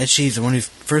Ecchi's the one who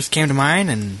first came to mind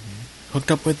and hooked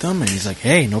up with them, and he's like,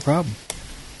 hey, no problem.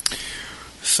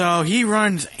 So he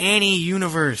runs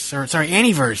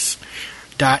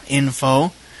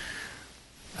aniverse.info.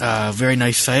 Very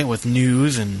nice site with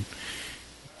news and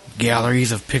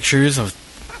galleries of pictures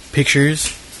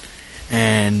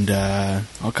and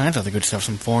all kinds of other good stuff,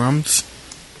 some forums.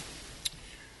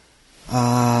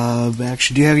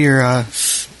 Actually, do you have your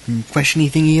questiony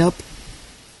thingy up?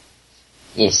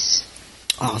 Yes.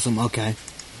 Awesome, okay.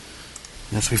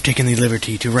 Yes, we've taken the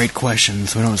liberty to write questions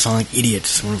so we don't sound like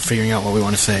idiots when we're figuring out what we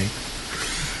want to say.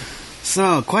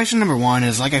 So, question number 1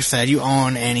 is, like I said, you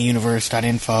own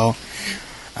aniverse.info,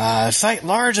 a site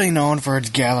largely known for its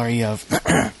gallery of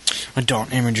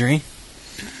adult imagery.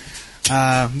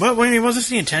 But was this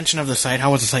the intention of the site?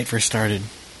 How was the site first started?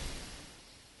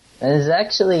 It was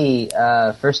actually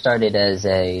first started as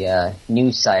a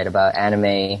news site about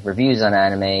anime, reviews on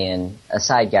anime, and a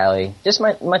side gallery, just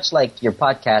much like your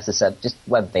podcast, except just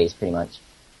web-based, pretty much.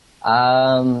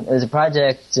 It was a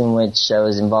project in which I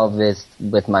was involved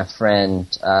with my friend,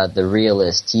 The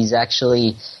Realist. He's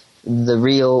actually the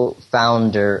real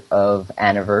founder of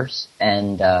Aniverse,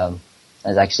 and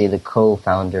is actually the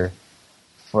co-founder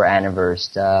for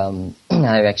Aniverse.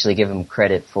 I actually give him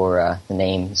credit for the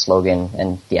name, slogan,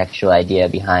 and the actual idea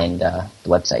behind the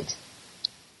website.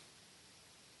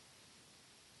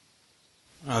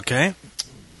 Okay.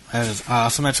 That is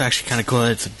awesome. That's actually kind of cool.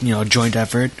 It's a joint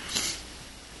effort.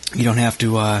 You don't have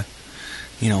to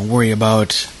worry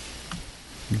about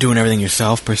doing everything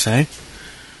yourself per se.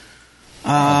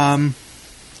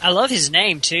 I love his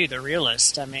name too, The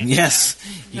Realist. I mean, yes,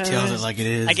 he tells it like it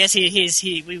is. I guess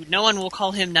no one will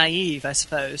call him naive, I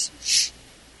suppose.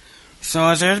 So,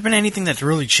 has there been anything that's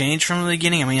really changed from the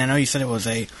beginning? I mean, I know you said it was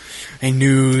a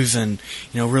news and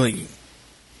really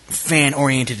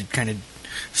fan-oriented kind of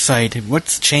site.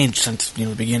 What's changed since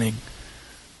the beginning?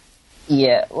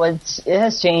 Yeah, well, it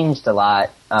has changed a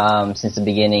lot since the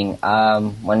beginning.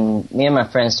 When me and my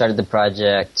friend started the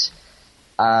project,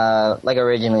 like I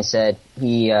originally said,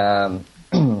 he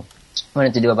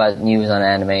wanted to do about news on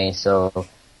anime, so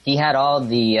he had all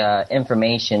the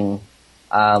information.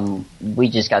 We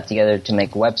just got together to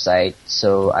make a website,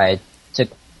 so I took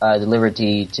the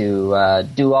liberty to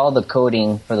do all the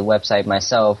coding for the website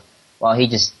myself, while he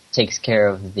just takes care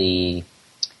of the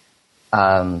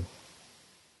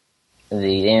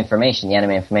information, the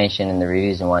anime information, and the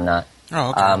reviews and whatnot. Oh,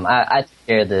 okay. I took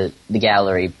care of the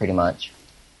gallery pretty much.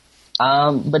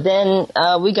 But then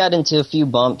we got into a few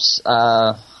bumps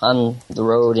on the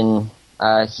road, and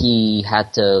he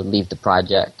had to leave the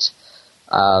project.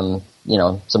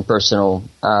 Some personal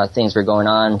things were going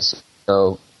on,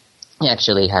 so he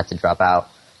actually had to drop out.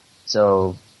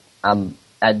 So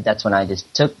that's when I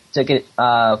just took it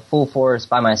full force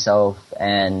by myself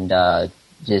and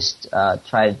just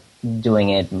tried doing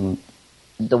it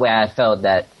the way I felt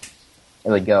that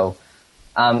it would go.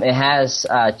 It has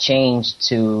changed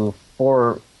to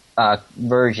 4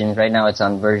 versions. Right now it's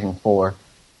on version 4.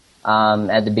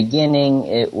 At the beginning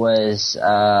it was,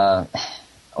 I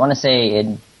want to say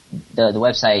the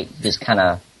website just kind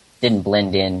of didn't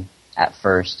blend in at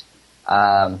first.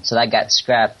 So that got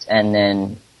scrapped, and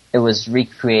then it was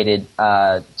recreated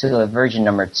to a version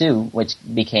number 2, which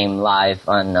became live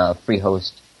on free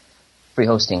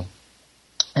hosting.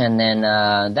 And then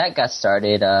that got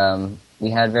started. We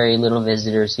had very little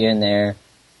visitors here and there.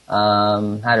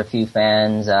 Had a few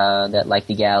fans that liked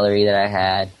the gallery that I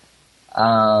had.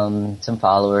 Some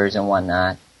followers and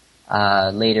whatnot.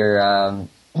 Later,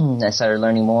 I started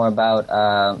learning more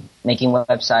about making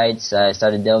websites. I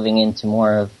started delving into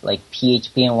more of like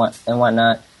PHP and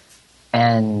whatnot.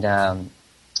 And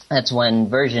that's when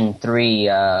version 3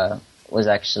 was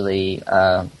actually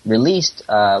released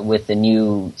with a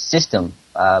new system,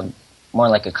 more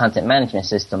like a content management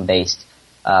system based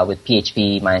with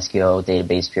PHP, MySQL,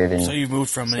 database driven. So you moved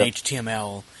from an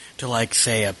HTML to like,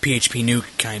 say, a PHP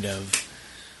nuke kind of.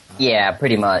 Yeah,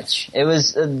 pretty much. It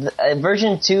was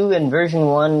version 2 and version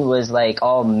 1 was like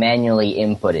all manually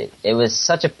inputted. It was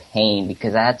such a pain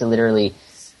because I had to literally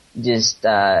just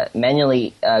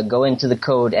manually go into the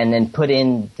code and then put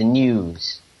in the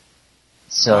news.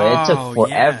 So it took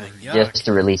forever just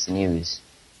to release the news.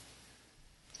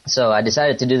 So I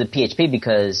decided to do the PHP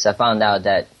because I found out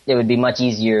that it would be much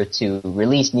easier to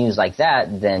release news like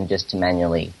that than just to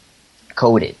manually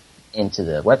code it into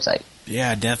the website.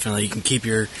 Yeah, definitely. You can keep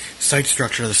your site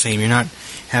structure the same. You're not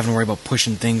having to worry about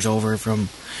pushing things over from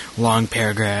long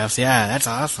paragraphs. Yeah, that's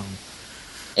awesome.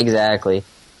 Exactly.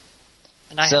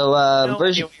 And I have no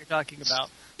idea what you're talking about.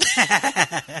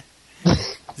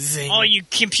 All you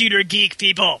computer geek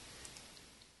people.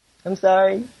 I'm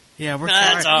sorry. Yeah, we're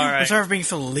That's sorry. all right. We're sorry for being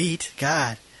so elite.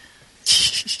 God.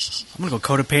 I'm going to go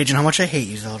code a page on how much I hate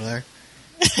you, Zelda.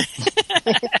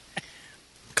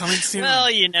 Coming soon.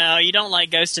 Well, you don't like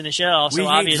Ghost in the Shell, so we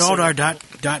obviously... hate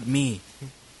Zoldar.me.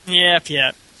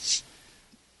 Yep.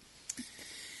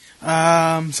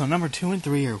 So number 2 and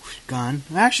 3 are gone.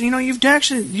 Actually,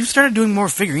 you've started doing more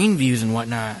figurine views and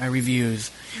whatnot,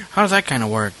 reviews. How does that kind of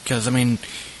work? Because, I mean,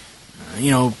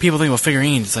 people think about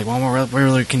figurines. It's like, well, what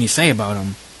really can you say about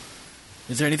them?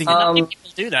 Is there anything... Not many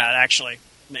people do that, actually.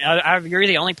 You're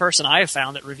the only person I have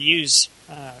found that reviews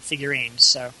figurines,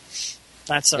 so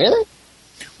that's... Really?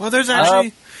 Well, there's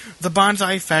actually the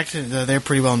Bonsai Effect. They're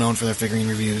pretty well known for their figurine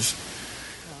reviews.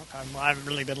 Okay, well, I haven't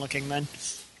really been looking then.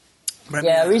 But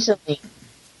Yeah,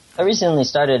 I recently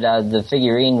started the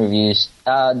figurine reviews.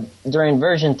 During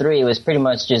version 3, it was pretty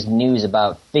much just news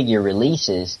about figure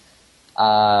releases.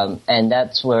 And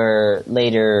that's where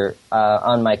later,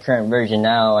 on my current version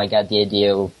now, I got the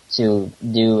idea to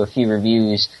do a few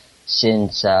reviews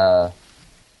since my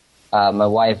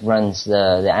wife runs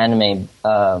the anime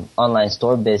online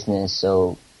store business.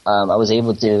 So I was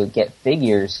able to get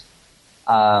figures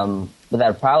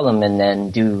without a problem, and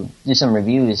then do some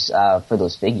reviews for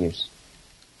those figures.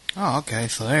 Oh, okay.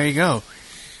 So there you go.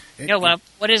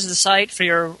 What is the site for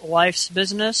your wife's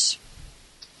business?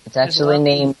 It's actually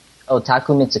named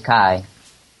Otaku Mitsukai.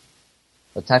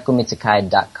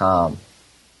 OtakuMitsukai.com.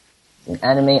 It's an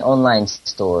anime online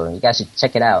store. You guys should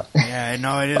check it out. Yeah,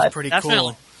 no, it is pretty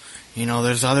cool. You know,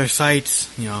 there's other sites,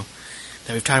 that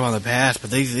we've talked about in the past,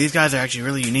 but these guys are actually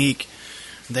really unique.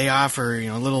 They offer,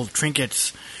 little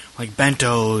trinkets like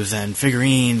bentos and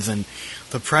figurines, and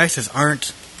the prices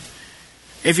aren't...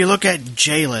 If you look at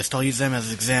J-List, I'll use them as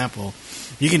an example.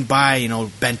 You can buy,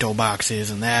 bento boxes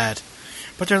and that,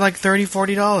 but they're like $30,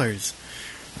 $40.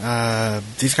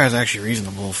 These guys are actually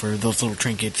reasonable for those little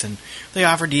trinkets, and they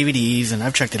offer DVDs, and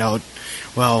I've checked it out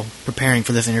while preparing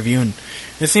for this interview, and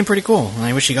it seemed pretty cool, and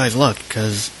I wish you guys luck,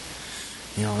 because,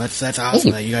 that's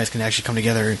awesome that you guys can actually come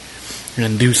together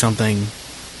and do something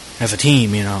as a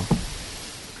team,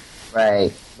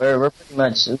 Right. We're pretty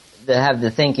much have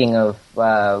the thinking of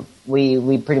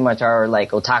we pretty much are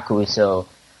like otaku, so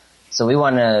we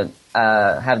want to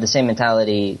have the same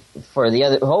mentality for the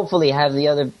other. Hopefully, have the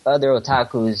other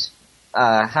otakus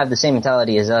have the same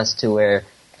mentality as us, to where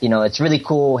it's really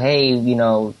cool. Hey,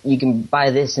 you can buy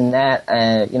this and that,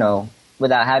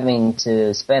 without having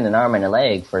to spend an arm and a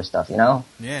leg for stuff. Yeah,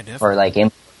 definitely. For like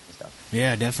import and stuff.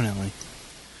 Yeah, definitely.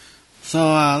 So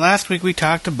last week we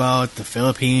talked about the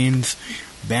Philippines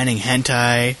banning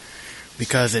hentai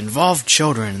because it involved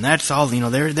children, and that's all.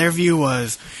 Their view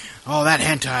was, oh, that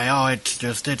hentai,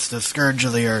 it's the scourge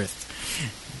of the earth.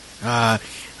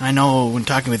 I know when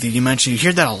talking with you, you mentioned you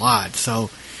hear that a lot.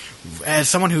 So, as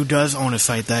someone who does own a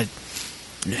site that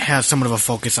has somewhat of a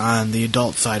focus on the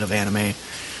adult side of anime,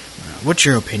 what's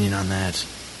your opinion on that?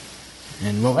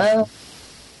 And what?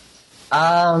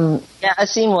 Yeah, I've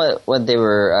seen what they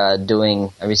were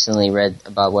doing. I recently read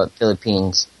about what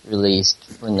Philippines released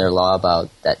in their law about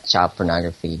that child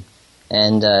pornography,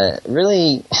 and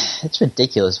really, it's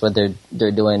ridiculous what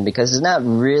they're doing, because it's not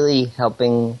really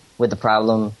helping with the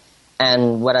problem.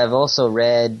 And what I've also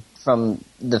read from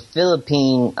the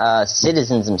Philippine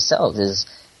citizens themselves is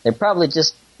they're probably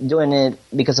just doing it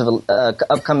because of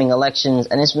upcoming elections,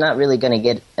 and it's not really going to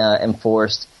get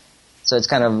enforced. So it's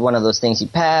kind of one of those things you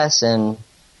pass, and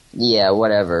yeah,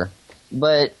 whatever.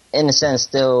 But in a sense,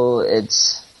 still,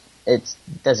 it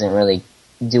doesn't really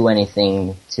do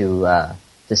anything to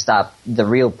stop the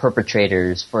real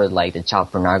perpetrators for like the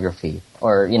child pornography,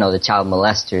 or the child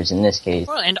molesters in this case.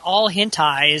 Well, and all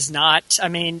hentai is not. I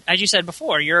mean, as you said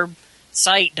before, your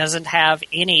site doesn't have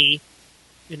any,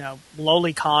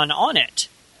 lolicon on it.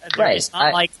 Right. It's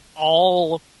not like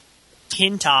all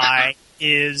hentai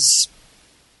is.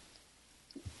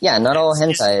 Yeah, not all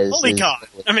hentai is. Lolicon.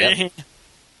 I mean, yep.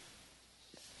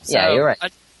 So yeah, you're right.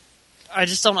 I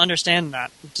just don't understand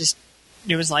that.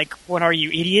 It was like, what are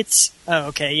you, idiots? Oh,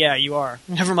 okay, yeah, you are.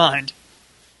 Never mind.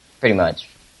 Pretty much.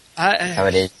 How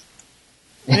it is.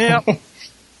 Yeah. Okay.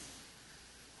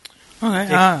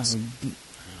 I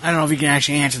don't know if you can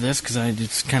actually answer this, because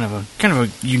it's kind of a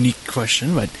unique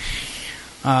question. But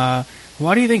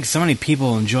why do you think so many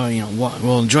people will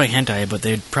enjoy hentai, but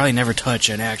they'd probably never touch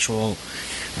an actual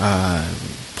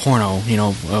porno,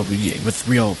 with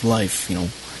real life,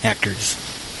 actors?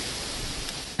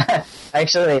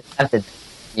 Actually, after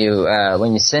you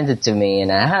when you sent it to me,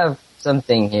 and I have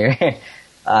something here.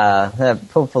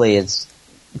 Hopefully,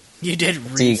 you did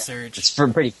research. It's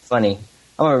pretty funny.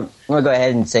 I'm gonna go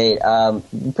ahead and say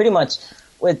it. Pretty much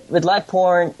with live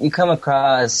porn, you come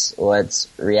across what's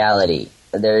reality.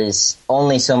 There's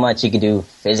only so much you can do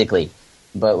physically,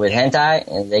 but with hentai,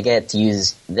 and they get to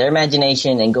use their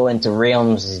imagination and go into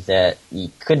realms that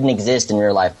couldn't exist in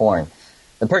real life porn.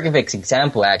 The perfect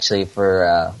example, actually,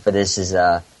 for this is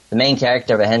the main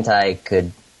character of a hentai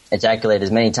could ejaculate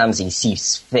as many times as he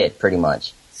sees fit, pretty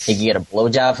much. He could get a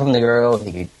blowjob from the girl,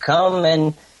 he could come,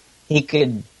 and he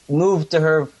could move to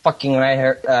her, fucking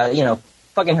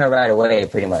her right away,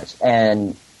 pretty much,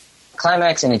 and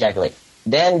climax and ejaculate.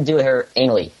 Then do her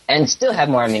anally, and still have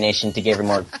more ammunition to give her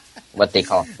more, what they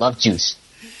call, love juice.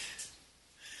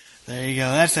 There you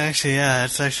go. That's actually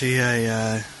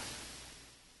a...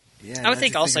 I would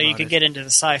think also you could get into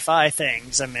the sci-fi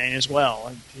things, as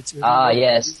well.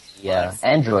 Yes. Yeah.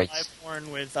 Androids.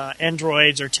 born with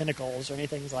androids or tentacles or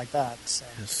anything like that. So.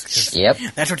 Yep.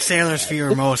 That's what sailors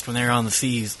fear most when they're on the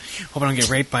seas. Hope I don't get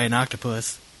raped by an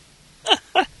octopus.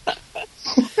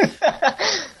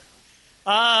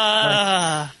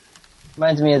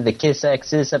 Reminds me of the Kiss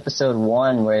X's episode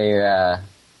 1 where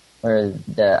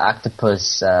the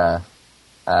octopus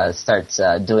starts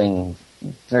doing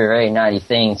very, very naughty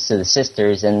things to the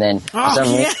sisters, and then for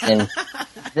some reason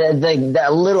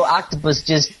that little octopus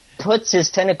just puts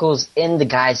his tentacles in the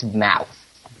guy's mouth.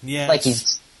 Yes. Like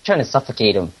he's trying to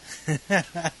suffocate him.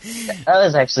 That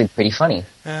was actually pretty funny.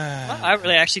 Well, I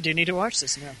really actually do need to watch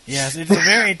this now. Yes,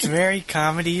 it's very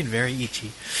comedy and very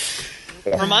itchy.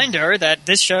 Yeah. Reminder that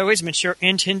this show is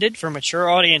intended for mature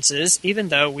audiences, even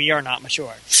though we are not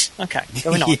mature. Okay,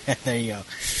 going on. Yeah, there you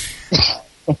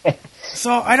go.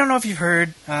 So, I don't know if you've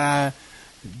heard,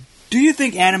 do you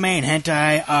think anime and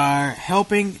hentai are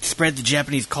helping spread the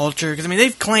Japanese culture? Because, I mean,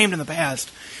 they've claimed in the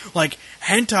past, like,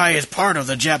 hentai is part of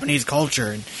the Japanese culture,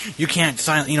 and you can't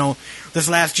this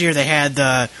last year they had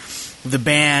the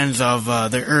bans of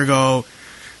the Ergo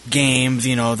games,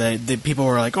 the people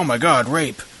were like, oh my god,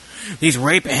 rape. These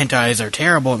rape hentais are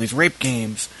terrible, these rape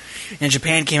games. And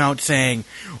Japan came out saying,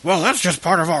 well, that's just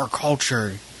part of our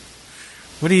culture.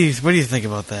 What do you think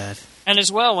about that? And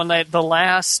as well, when the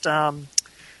last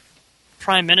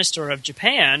Prime Minister of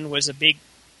Japan was a big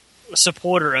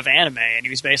supporter of anime, and he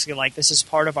was basically like, this is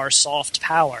part of our soft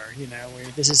power, where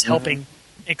this is helping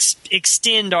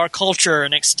extend our culture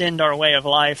and extend our way of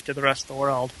life to the rest of the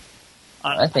world.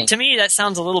 To me, that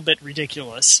sounds a little bit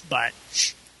ridiculous, but...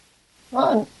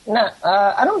 Well, no,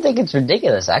 I don't think it's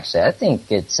ridiculous. Actually, I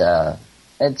think it's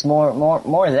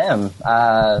more them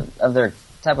of their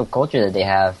type of culture that they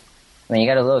have. I mean, you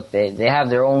got to look. They have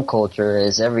their own culture,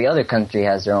 as every other country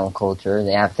has their own culture.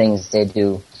 They have things they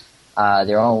do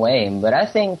their own way. But I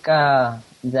think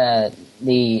that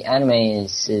the anime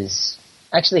is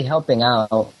actually helping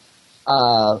out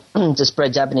to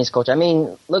spread Japanese culture. I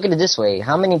mean, look at it this way: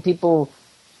 how many people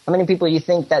you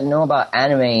think that know about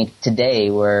anime today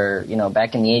where,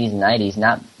 back in the 80s and 90s,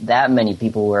 not that many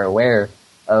people were aware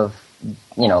of,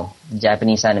 the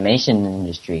Japanese animation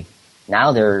industry.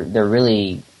 Now they're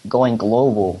really going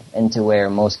global into where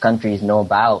most countries know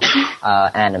about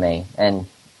anime and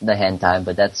the hentai,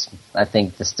 but I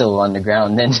think that's still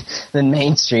underground than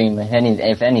mainstream,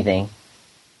 if anything.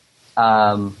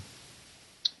 I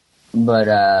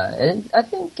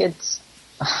think it's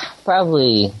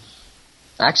probably...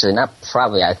 Actually, not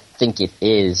probably. I think it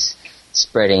is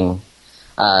spreading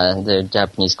the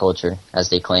Japanese culture, as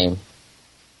they claim.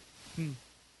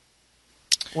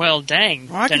 Well, dang.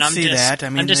 Well, I can see that. I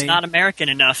mean, I'm just not American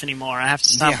enough anymore. I have to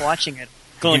stop watching it.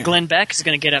 Glenn Beck is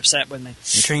going to get upset with me.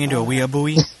 You're turning into a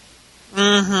weeaboo?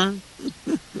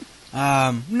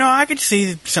 Mm-hmm. No, I could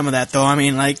see some of that, though. I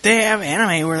mean, like, they have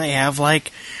anime where they have,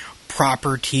 like,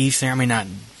 proper tea ceremony. I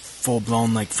mean, not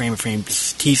full-blown, like, frame-to-frame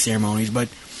tea ceremonies, but...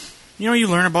 you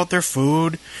learn about their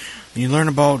food. You learn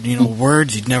about,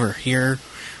 words you'd never hear,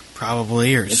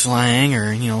 probably, or slang, or,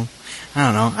 I don't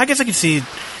know. I guess I could see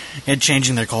it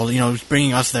changing their culture,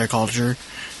 bringing us their culture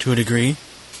to a degree.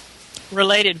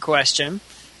 Related question.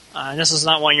 This is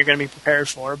not one you're going to be prepared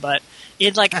for, but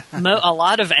a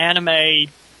lot of anime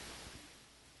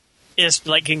is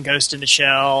like in Ghost in the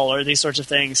Shell or these sorts of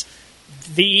things.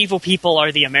 The evil people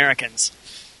are the Americans.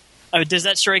 Does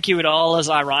that strike you at all as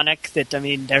ironic that,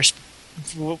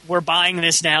 we're buying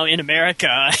this now in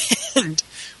America and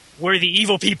we're the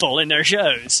evil people in their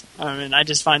shows? I mean, I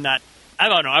just find that, I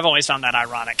don't know, I've always found that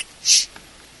ironic.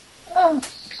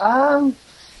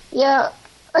 Yeah,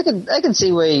 I could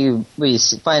see where you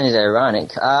find it ironic.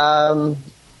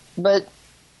 But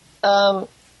I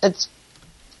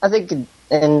think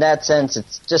in that sense,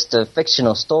 it's just a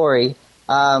fictional story.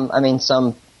 I mean,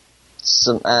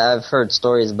 I've heard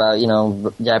stories about,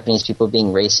 Japanese people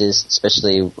being racist,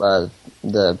 especially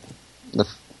the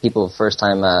people first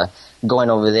time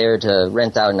going over there to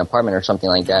rent out an apartment or something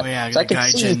like that. Oh, yeah, so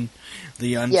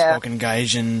the unspoken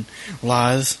Gaijin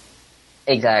laws.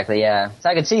 Exactly, yeah. So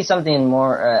I could see something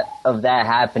more of that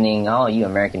happening, oh, you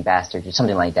American bastards, or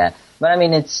something like that. But I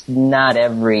mean, it's not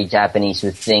every Japanese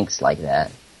who thinks like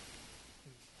that.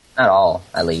 Not all,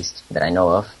 at least, that I know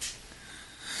of.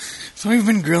 So we've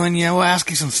been grilling you. We'll ask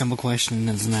you some simple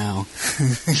questions now.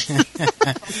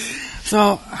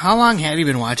 So, how long have you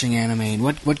been watching anime, and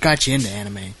what got you into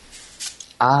anime?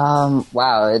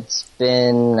 Wow, it's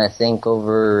been, I think,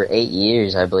 over 8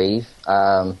 years, I believe.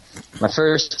 My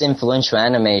first influential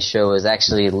anime show was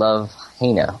actually Love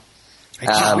Hina. We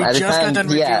just got done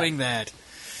reviewing that.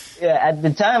 Yeah, at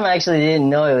the time, I actually didn't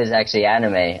know it was actually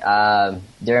anime.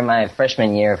 During my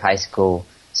freshman year of high school,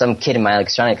 some kid in my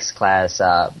electronics class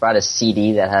brought a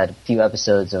CD that had a few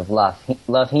episodes of Love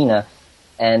Hina,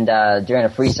 and during a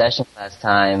free session last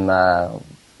time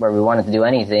where we got to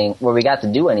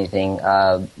do anything,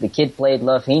 the kid played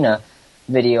Love Hina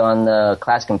video on the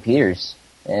class computers,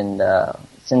 and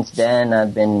since then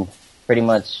I've been pretty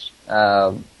much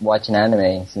watching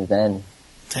anime since then.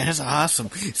 That's awesome.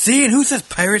 See, and who says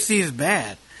piracy is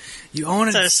bad? You own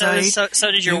a site.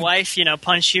 So did your wife,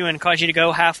 punch you and cause you to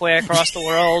go halfway across the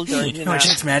world? Or,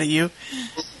 She's mad at you?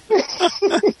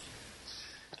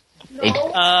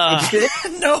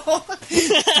 No.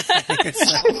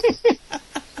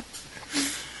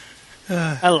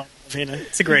 I love Vina.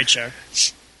 It's a great show.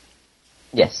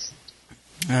 Yes.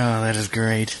 Oh, that is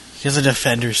great. She has to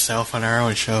defend herself on our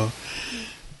own show.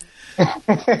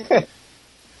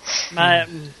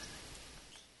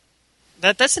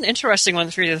 That's an interesting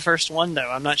one for you, the first one, though.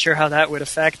 I'm not sure how that would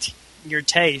affect your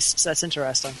tastes. That's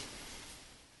interesting.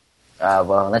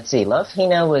 Well, let's see. Love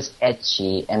Hina was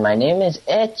Ecchi, and my name is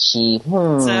Ecchi.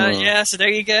 So there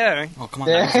you go. Oh, come on.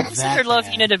 I consider Love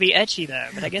Hina to be Ecchi, though.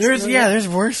 But I guess there's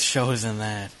worse shows than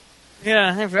that.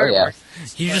 Yeah, they're very worse.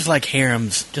 You just like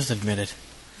harems. Just admit it.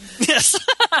 Yes.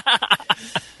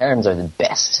 Harems are the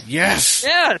best. Yes.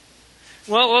 Yeah.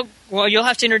 Well, you'll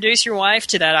have to introduce your wife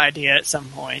to that idea at some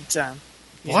point.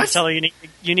 What? Tell her you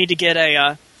need to get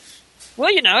a.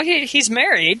 He's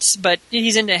married, but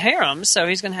he's into harems, so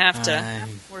he's going to have to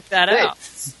work that out.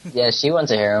 Yeah, she wants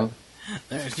a harem.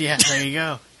 There you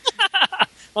go.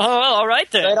 Well, all right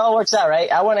then. It all works out,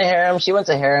 right? I want a harem. She wants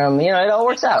a harem. It all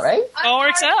works out, right? It all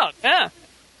works out. Yeah.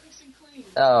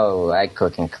 Oh, I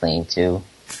cook and clean too.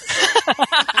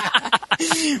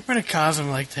 We're gonna cause him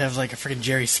to have a freaking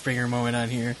Jerry Springer moment on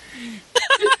here.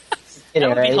 That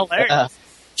would be hilarious.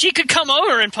 She could come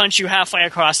over and punch you halfway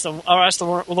across the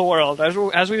world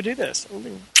as we do this.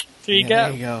 There you go.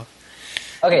 There you go.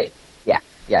 Okay. Yeah.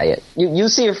 You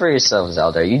see it for yourself,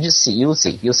 Zelda. You'll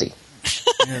see.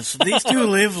 Yes, these two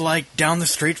live down the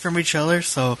street from each other,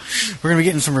 so we're gonna be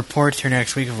getting some reports here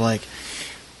next week of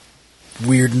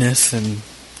weirdness and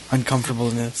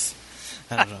uncomfortableness.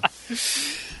 I don't know.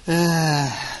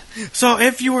 So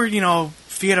if you were,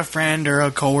 if you had a friend or a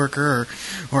coworker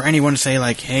or anyone say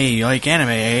hey, you like anime,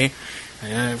 eh?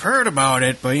 I've heard about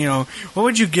it, but what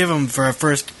would you give them for a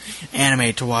first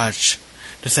anime to watch?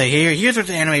 To say, here's what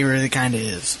the anime really kind of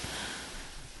is.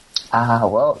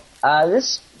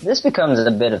 This becomes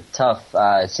a bit of tough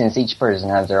since each person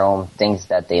has their own things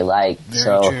that they like.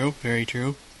 Very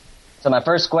true. So my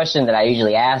first question that I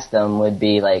usually ask them would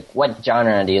be what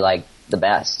genre do you like the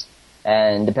best?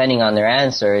 And depending on their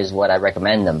answer is what I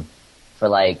recommend them. For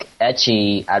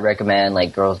ecchi, I'd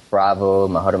recommend Girls Bravo,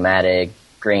 Mahotomatic,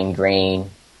 Green.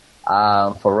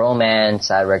 For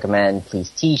romance, I'd recommend Please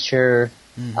Teacher.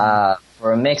 Mm-hmm.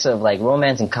 For a mix of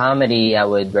romance and comedy, I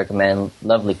would recommend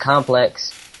Lovely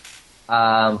Complex.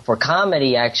 For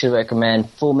comedy, I actually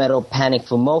recommend Full Metal Panic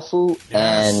Fumofu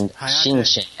and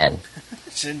Shin-chan.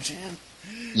 Shin-chan?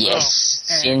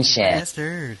 Yes, Shin-chan.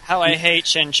 Bastard. How I hate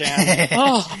Shin-chan.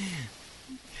 Oh.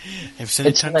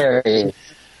 It's hilarious.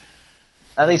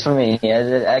 At least for me.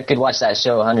 I could watch that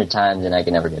show 100 times and I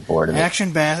could never get bored of it.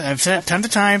 I've said it tons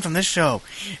of times on this show.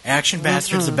 Action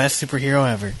Bastard's the best superhero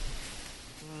ever.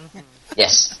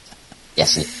 Yes.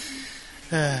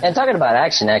 And talking about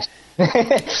action. For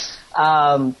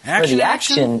the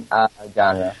action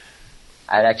genre,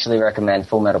 I'd actually recommend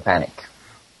Full Metal Panic.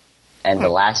 And the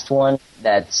last one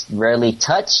that's rarely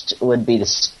touched would be the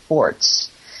sports.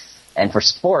 And for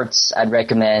sports, I'd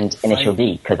recommend Initial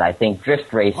D, because I think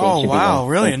drift racing should be... Oh, wow,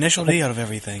 really? Initial D out of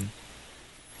everything?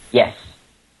 Yes.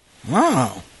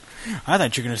 Wow. I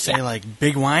thought you were going to say,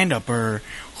 Big Wind-Up or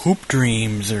Hoop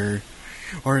Dreams or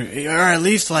at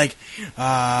least, It's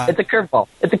a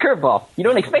curveball. You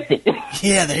don't expect it.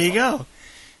 Yeah, there you go.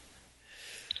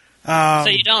 So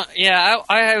you don't... Yeah,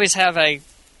 I always have a...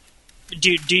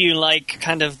 Do you like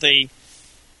kind of the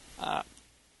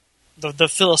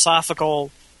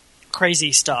philosophical...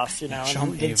 crazy stuff, and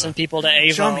some people to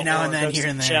Ava. Show me now and then, here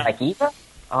and there. Like Eva?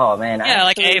 Oh, man. Yeah,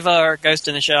 like Ava or Ghost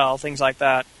in the Shell, things like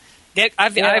that.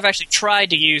 I've actually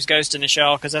tried to use Ghost in the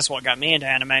Shell because that's what got me into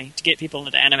anime, to get people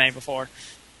into anime before.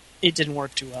 It didn't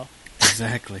work too well.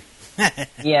 Exactly.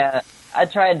 Yeah, I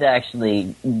tried to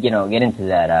actually, get into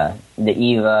that. The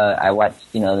Eva, I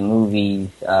watched, the movies,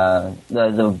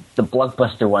 the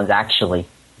blockbuster ones, actually.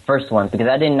 The first ones, because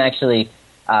I didn't actually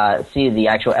see the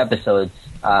actual episodes.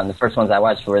 The first ones I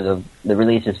watched were the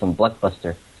releases from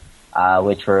Blockbuster,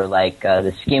 which were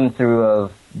the skim through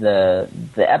of the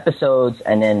episodes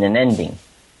and then an ending.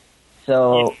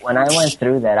 So when I went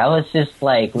through that, I was just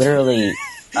literally...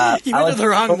 you went to the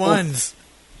wrong ones.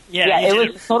 Yeah, it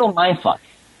was a total mindfuck.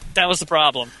 That was the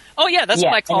problem. Oh, yeah, that's Yeah,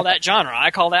 what I call and- that genre.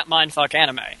 I call that mindfuck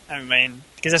anime. I mean,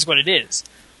 because that's what it is.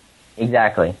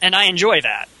 Exactly. And I enjoy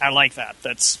that. I like that.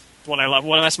 That's what I love.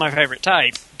 Well, that's my favorite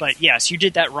type. But yes, you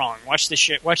did that wrong. Watch the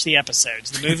shit. Watch the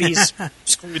episodes. The movies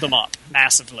screw them up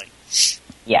massively.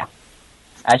 Yeah.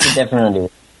 I should definitely do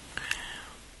it.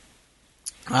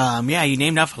 Yeah, you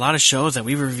named off a lot of shows that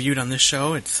we've reviewed on this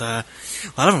show. It's a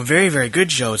lot of them very, very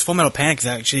good shows. Full Metal Panic is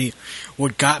actually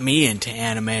what got me into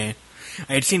anime.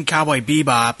 I had seen Cowboy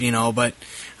Bebop, but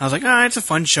I was like, it's a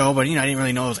fun show, but, I didn't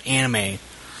really know it was anime.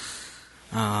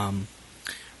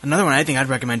 Another one I think I'd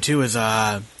recommend, too, is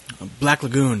Black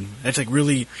Lagoon. That's, like,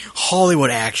 really Hollywood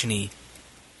action-y,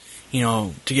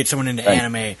 to get someone into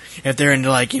anime. If they're into,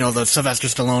 like, the Sylvester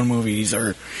Stallone movies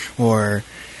or the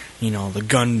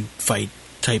gunfight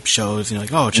type shows,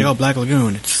 check out Black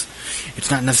Lagoon. It's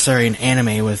not necessarily an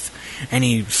anime with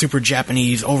any super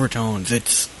Japanese overtones.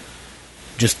 It's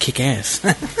just kick-ass.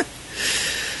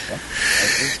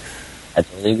 I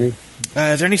totally agree. Is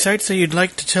there any sites that you'd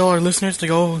like to tell our listeners to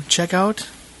go check out?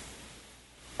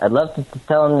 I'd love to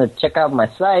tell them to check out my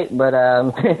site, but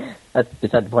that's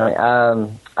beside the point.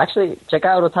 Actually, check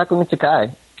out Otaku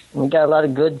Mitsukai. We got a lot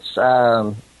of goods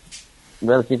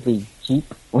relatively cheap.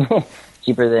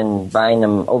 Cheaper than buying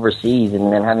them overseas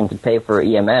and then having to pay for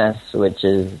EMS, which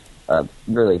is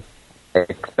really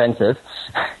expensive.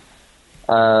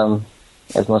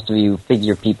 As most of you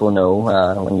figure people know,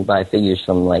 when you buy figures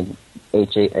from like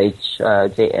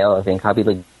JL, I think,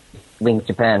 Hobby Link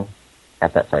Japan.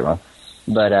 Got that site wrong.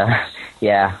 But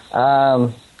yeah.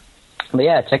 But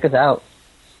yeah, check us out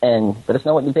and let us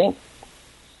know what you think.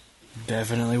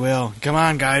 Definitely will. Come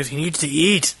on, guys. He needs to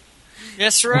eat.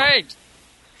 That's right.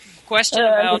 Question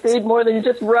I about... need more than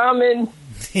just ramen.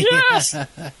 Yes!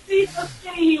 See how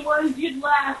skinny he was, you'd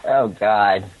laugh. Oh,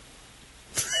 God.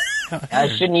 I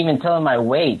shouldn't even tell him my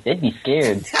weight. They'd be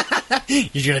scared.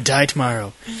 You're going to die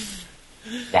tomorrow.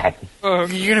 Exactly. You're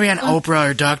going to be on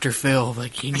Oprah or Dr. Phil.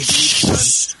 Like, you need to eat,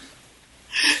 son.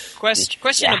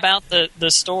 Question about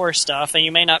the store stuff, and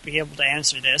you may not be able to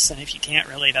answer this, and if you can't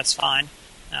really, that's fine.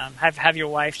 Have your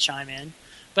wife chime in.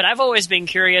 But I've always been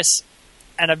curious,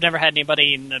 and I've never had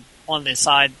anybody on the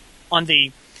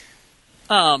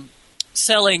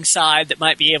selling side that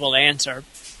might be able to answer.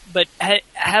 But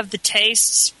have the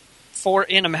tastes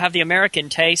have the American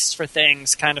tastes for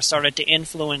things kind of started to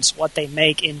influence what they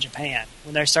make in Japan?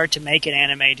 When they start to make an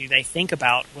anime, do they think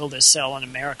about, will this sell in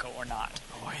America or not?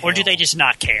 Or do they just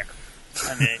not care?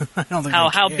 I mean, I don't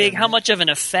think how much of an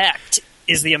effect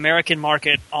is the American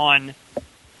market on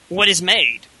what is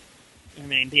made? I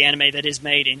mean, the anime that is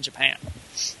made in Japan,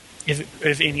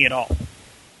 if any at all.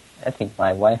 I think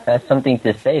my wife has something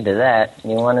to say to that.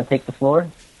 You want to take the floor?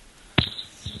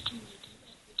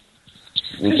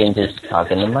 You can just talk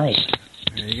in the mic.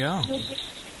 There you go.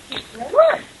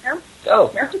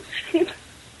 Go.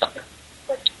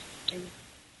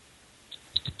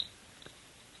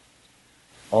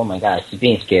 Oh my gosh, she's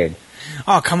being scared.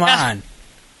 Oh, come on.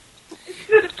 He's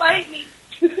gonna bite me.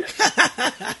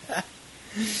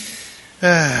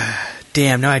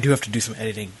 Damn, now I do have to do some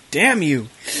editing. Damn you.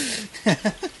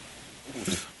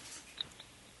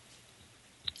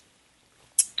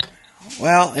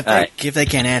 Well, if they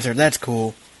can't answer, that's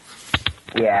cool.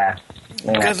 Yeah.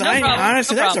 Because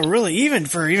honestly, that's a really the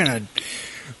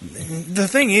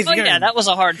thing is, that was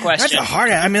a hard question. That's a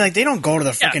hard. I mean, like they don't go to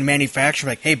the freaking manufacturer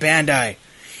like, "Hey, Bandai,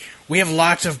 we have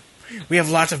lots of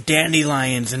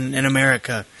dandelions in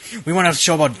America. We want to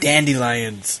show about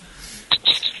dandelions."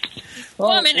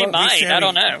 Well, I mean, they might. I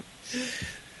don't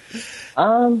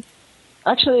know.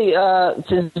 Actually,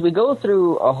 since we go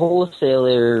through a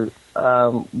wholesaler,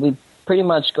 we pretty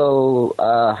much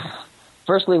go.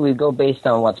 Firstly, we go based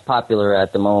on what's popular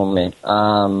at the moment.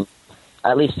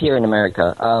 At least here in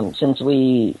America. Since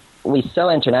we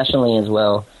sell internationally as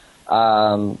well,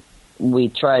 we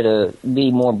try to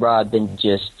be more broad than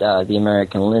just the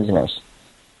American listeners.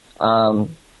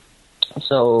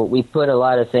 So we put a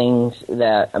lot of things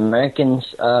that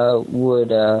Americans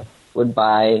would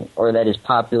buy or that is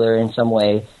popular in some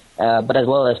way, but as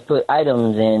well as put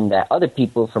items in that other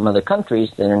people from other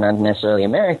countries that are not necessarily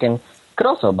American could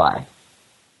also buy.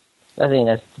 I think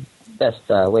that's the best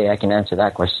way I can answer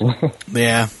that question.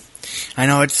 Yeah. I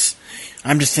know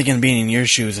I'm just thinking of being in your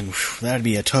shoes, and that'd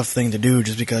be a tough thing to do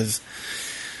just because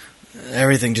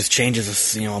everything just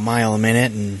changes, a mile a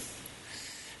minute, and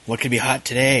what could be hot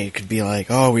today could be like,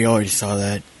 oh, we already saw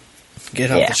that. Get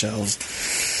off the shelves.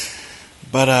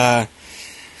 But,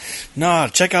 no,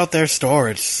 check out their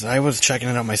store. I was checking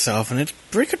it out myself, and it's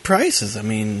pretty good prices. I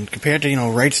mean, compared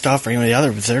to, Right Stuff or any of the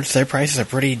others, their prices are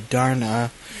pretty darn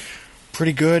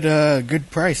pretty good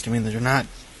priced. I mean, they're not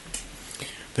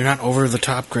over the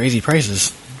top crazy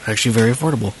prices. Actually, very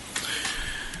affordable.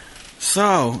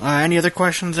 So, any other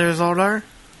questions there, Zoldar?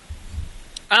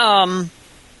 I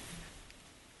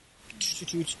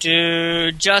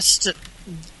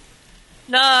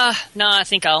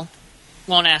think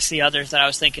won't ask the others that I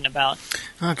was thinking about.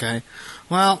 Okay.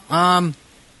 Well, I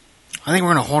think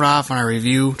we're going to hold off on our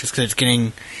review just because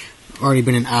it's already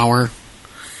been an hour,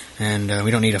 and we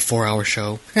don't need a 4-hour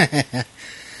show.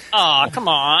 Aw, come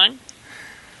on.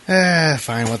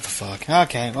 Fine, what the fuck.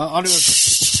 Okay, well, I'll do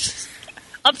it.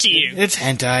 Up to you. It's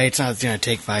hentai. It's not going to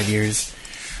take 5 years.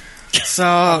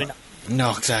 So,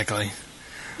 no, exactly.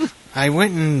 I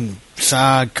went and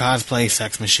saw Cosplay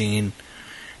Sex Machine,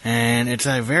 and it's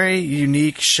a very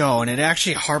unique show, and it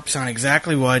actually harps on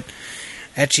exactly what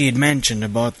Ecchi had mentioned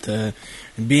about the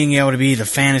being able to be the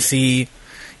fantasy,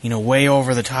 way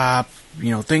over the top,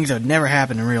 things that would never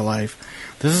happen in real life.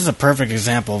 This is a perfect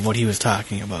example of what he was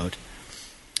talking about.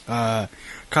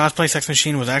 Cosplay Sex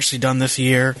Machine was actually done this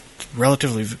year,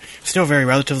 still very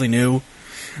relatively new.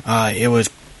 It was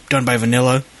done by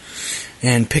Vanilla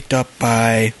and picked up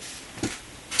by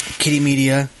Kitty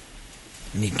Media,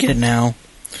 and you can get it now.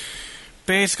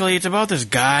 Basically, it's about this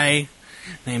guy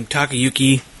named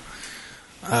Takayuki.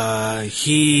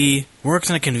 He works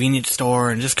in a convenience store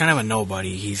and just kind of a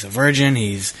nobody. He's a virgin.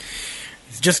 He's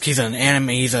an anime.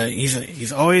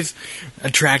 He's always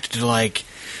attracted to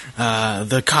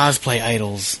the cosplay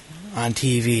idols on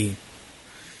TV,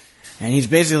 and he's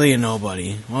basically a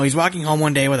nobody. Well, he's walking home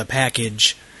one day with a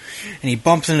package, and he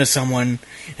bumps into someone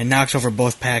and knocks over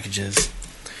both packages.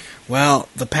 Well,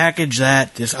 the package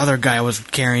that this other guy was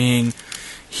carrying,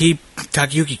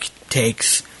 Takayuki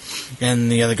takes,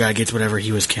 and the other guy gets whatever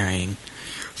he was carrying.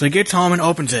 So he gets home and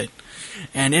opens it,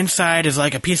 and inside is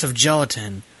like a piece of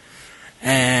gelatin,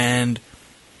 and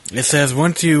it says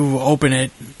once you open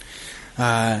it,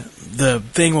 the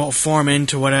thing will form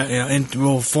into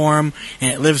will form,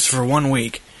 and it lives for 1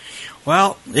 week.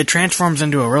 Well, it transforms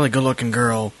into a really good-looking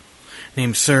girl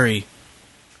named Suri,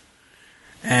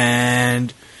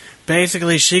 and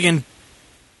basically she can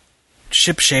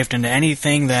shapeshift into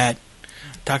anything that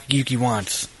Takayuki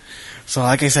wants. So,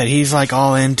 like I said, he's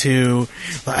all into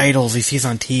the idols he sees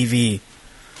on TV.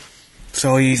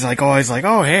 So he's always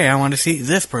oh, hey, I want to see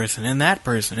this person and that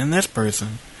person and this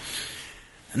person.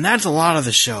 And that's a lot of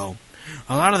the show.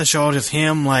 A lot of the show is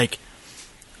him,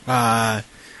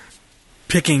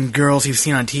 picking girls he's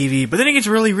seen on TV. But then it gets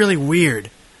really, really weird.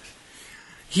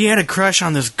 He had a crush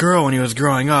on this girl when he was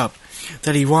growing up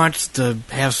that he wants to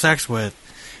have sex with.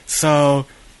 So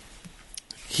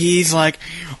he's oh,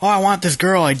 I want this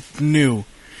girl I knew.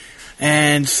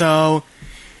 And so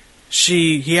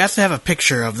he has to have a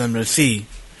picture of them to see.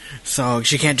 So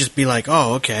she can't just be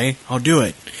oh, okay, I'll do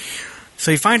it.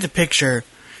 So he finds a picture,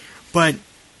 but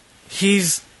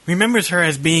remembers her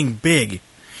as being bigger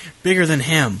than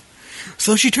him.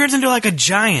 So she turns into a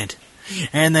giant,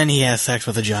 and then he has sex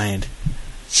with a giant.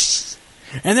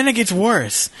 And then it gets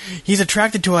worse. He's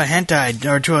attracted to a hentai,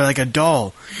 or to a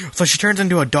doll. So she turns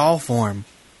into a doll form.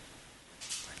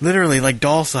 Literally,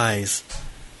 doll size.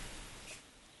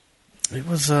 It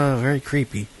was very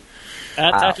creepy.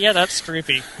 Yeah, that's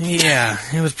creepy. Yeah,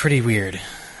 it was pretty weird.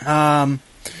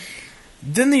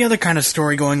 Then the other kind of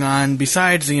story going on,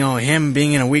 besides him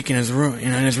being in his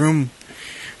room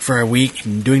for a week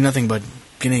and doing nothing but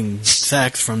getting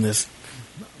sex from this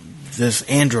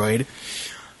android,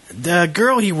 the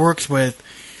girl he works with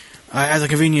at a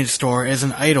convenience store is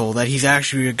an idol that he's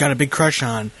actually got a big crush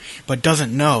on, but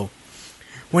doesn't know.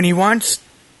 When he wants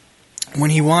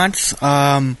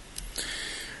Suri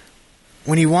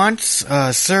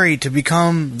to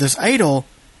become this idol,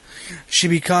 she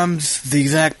becomes the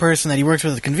exact person that he works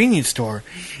with at the convenience store.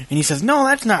 And he says, no,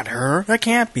 that's not her. That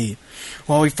can't be.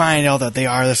 Well, we find out that they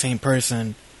are the same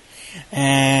person.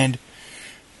 And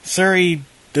Suri,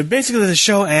 basically the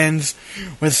show ends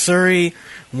with Suri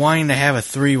wanting to have a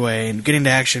three-way and getting to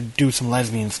actually do some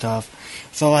lesbian stuff.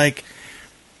 So,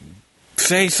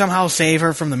 somehow save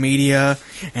her from the media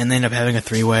and end up having a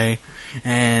three-way.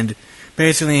 And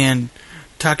basically, and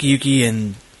Takayuki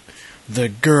and the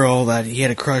girl that he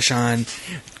had a crush on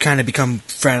kind of become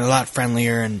a lot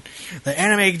friendlier, and the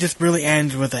anime just really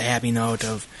ends with a happy note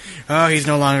of, oh, he's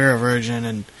no longer a virgin,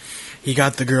 and he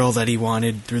got the girl that he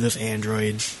wanted through this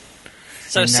android.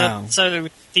 So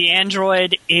the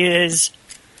android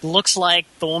looks like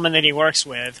the woman that he works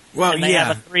with. Well, and they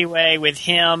have a three-way with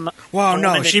him. Well,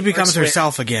 no, she becomes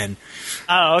herself again.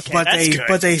 Oh, okay, that's good.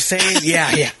 But they say,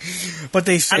 yeah. But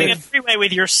they say having a three-way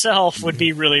with yourself would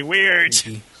be really weird.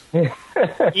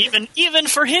 Even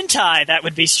for hentai, that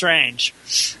would be strange.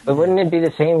 But wouldn't it be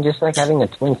the same, just like having a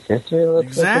twin sister? That looks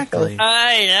Exactly.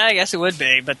 Yeah, I guess it would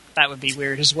be, but that would be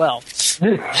weird as well.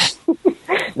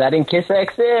 That in Kiss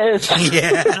exists.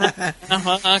 Yeah.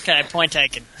 Okay, point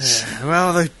taken.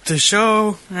 Well, the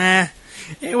show,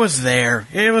 it was there.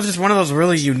 It was just one of those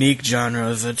really unique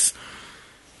genres. It's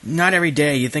not every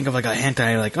day you think of like a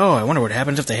hentai, like, oh, I wonder what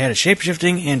happens if they had a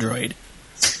shape-shifting android.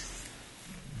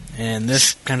 And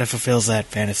this kind of fulfills that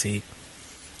fantasy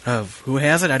of who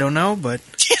has it, I don't know, but...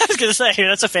 Yeah, I was going to say,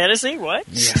 that's a fantasy? What?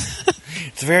 Yeah.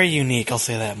 It's very unique, I'll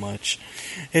say that much.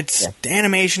 The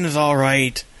animation is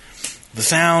alright. The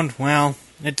sound, well,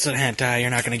 it's a hentai. You're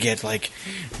not going to get, like,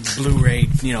 Blu-ray,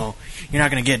 you're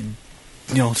not going to get,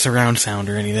 surround sound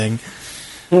or anything.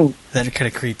 That's kind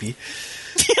of creepy.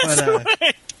 But,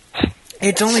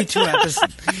 it's only 2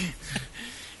 episodes.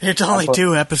 It's only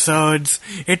 2 episodes.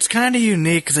 It's kind of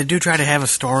unique because I do try to have a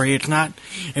story. It's not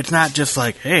just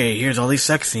like, hey, here's all these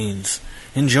sex scenes.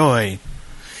 Enjoy.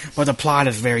 But the plot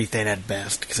is very thin at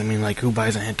best. Because, I mean, like, who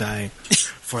buys a hentai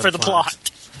for the plot?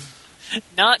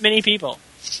 Not many people.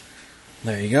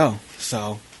 There you go.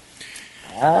 So.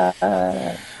 I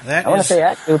want to say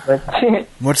I do, but...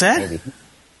 What's that? Maybe.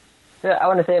 I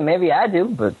want to say maybe I do,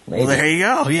 but maybe. Well, there you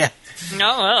go, yeah.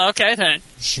 No, well, okay then.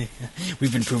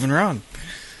 We've been proven wrong.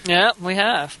 Yeah, we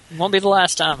have. Won't be the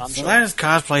last time, I'm sure. That is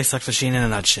Cosplay Sex Machine in a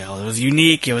nutshell. It was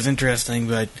unique, it was interesting,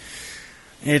 but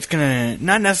it's gonna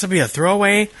not necessarily be a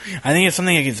throwaway. I think it's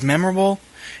something that gets memorable.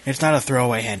 It's not a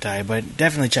throwaway hentai, but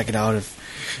definitely check it out if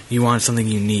you want something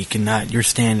unique and not your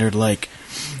standard, like,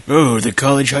 oh, the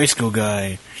college high school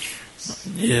guy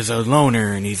is a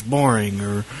loner and he's boring,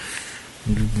 or,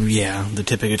 yeah,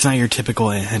 it's not your typical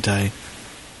hentai.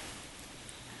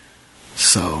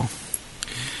 So,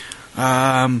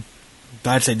 I'd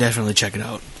say definitely check it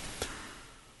out.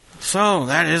 So,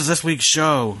 that is this week's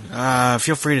show.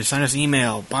 Feel free to send us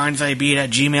email,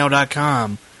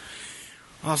 bonsaibeat@gmail.com.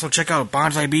 Also, check out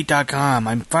bonsaibeat.com.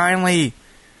 I'm finally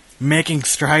making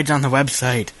strides on the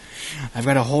website. I've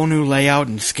got a whole new layout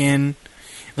and skin.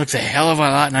 It looks a hell of a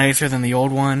lot nicer than the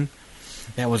old one.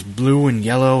 That was blue and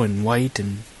yellow and white,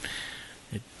 and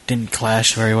it didn't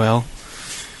clash very well.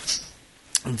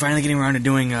 I'm finally getting around to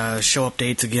doing show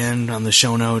updates again on the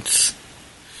show notes.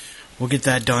 We'll get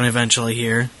that done eventually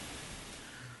here.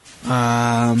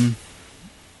 Yeah.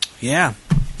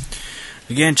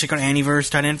 Again, check out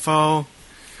aniverse.info,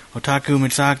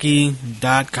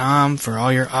 otakumisaki.com for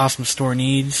all your awesome store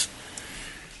needs.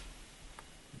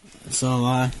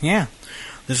 So, yeah.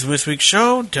 This is this week's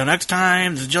show. Till next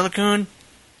time, this is Jellokun.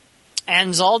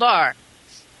 And Zaldar.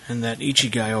 And that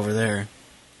Ecchi guy over there.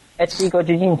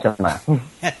 Ecchi.goshujinsama.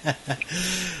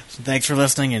 So thanks for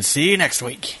listening, and see you next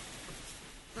week.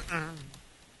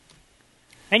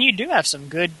 And you do have some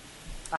good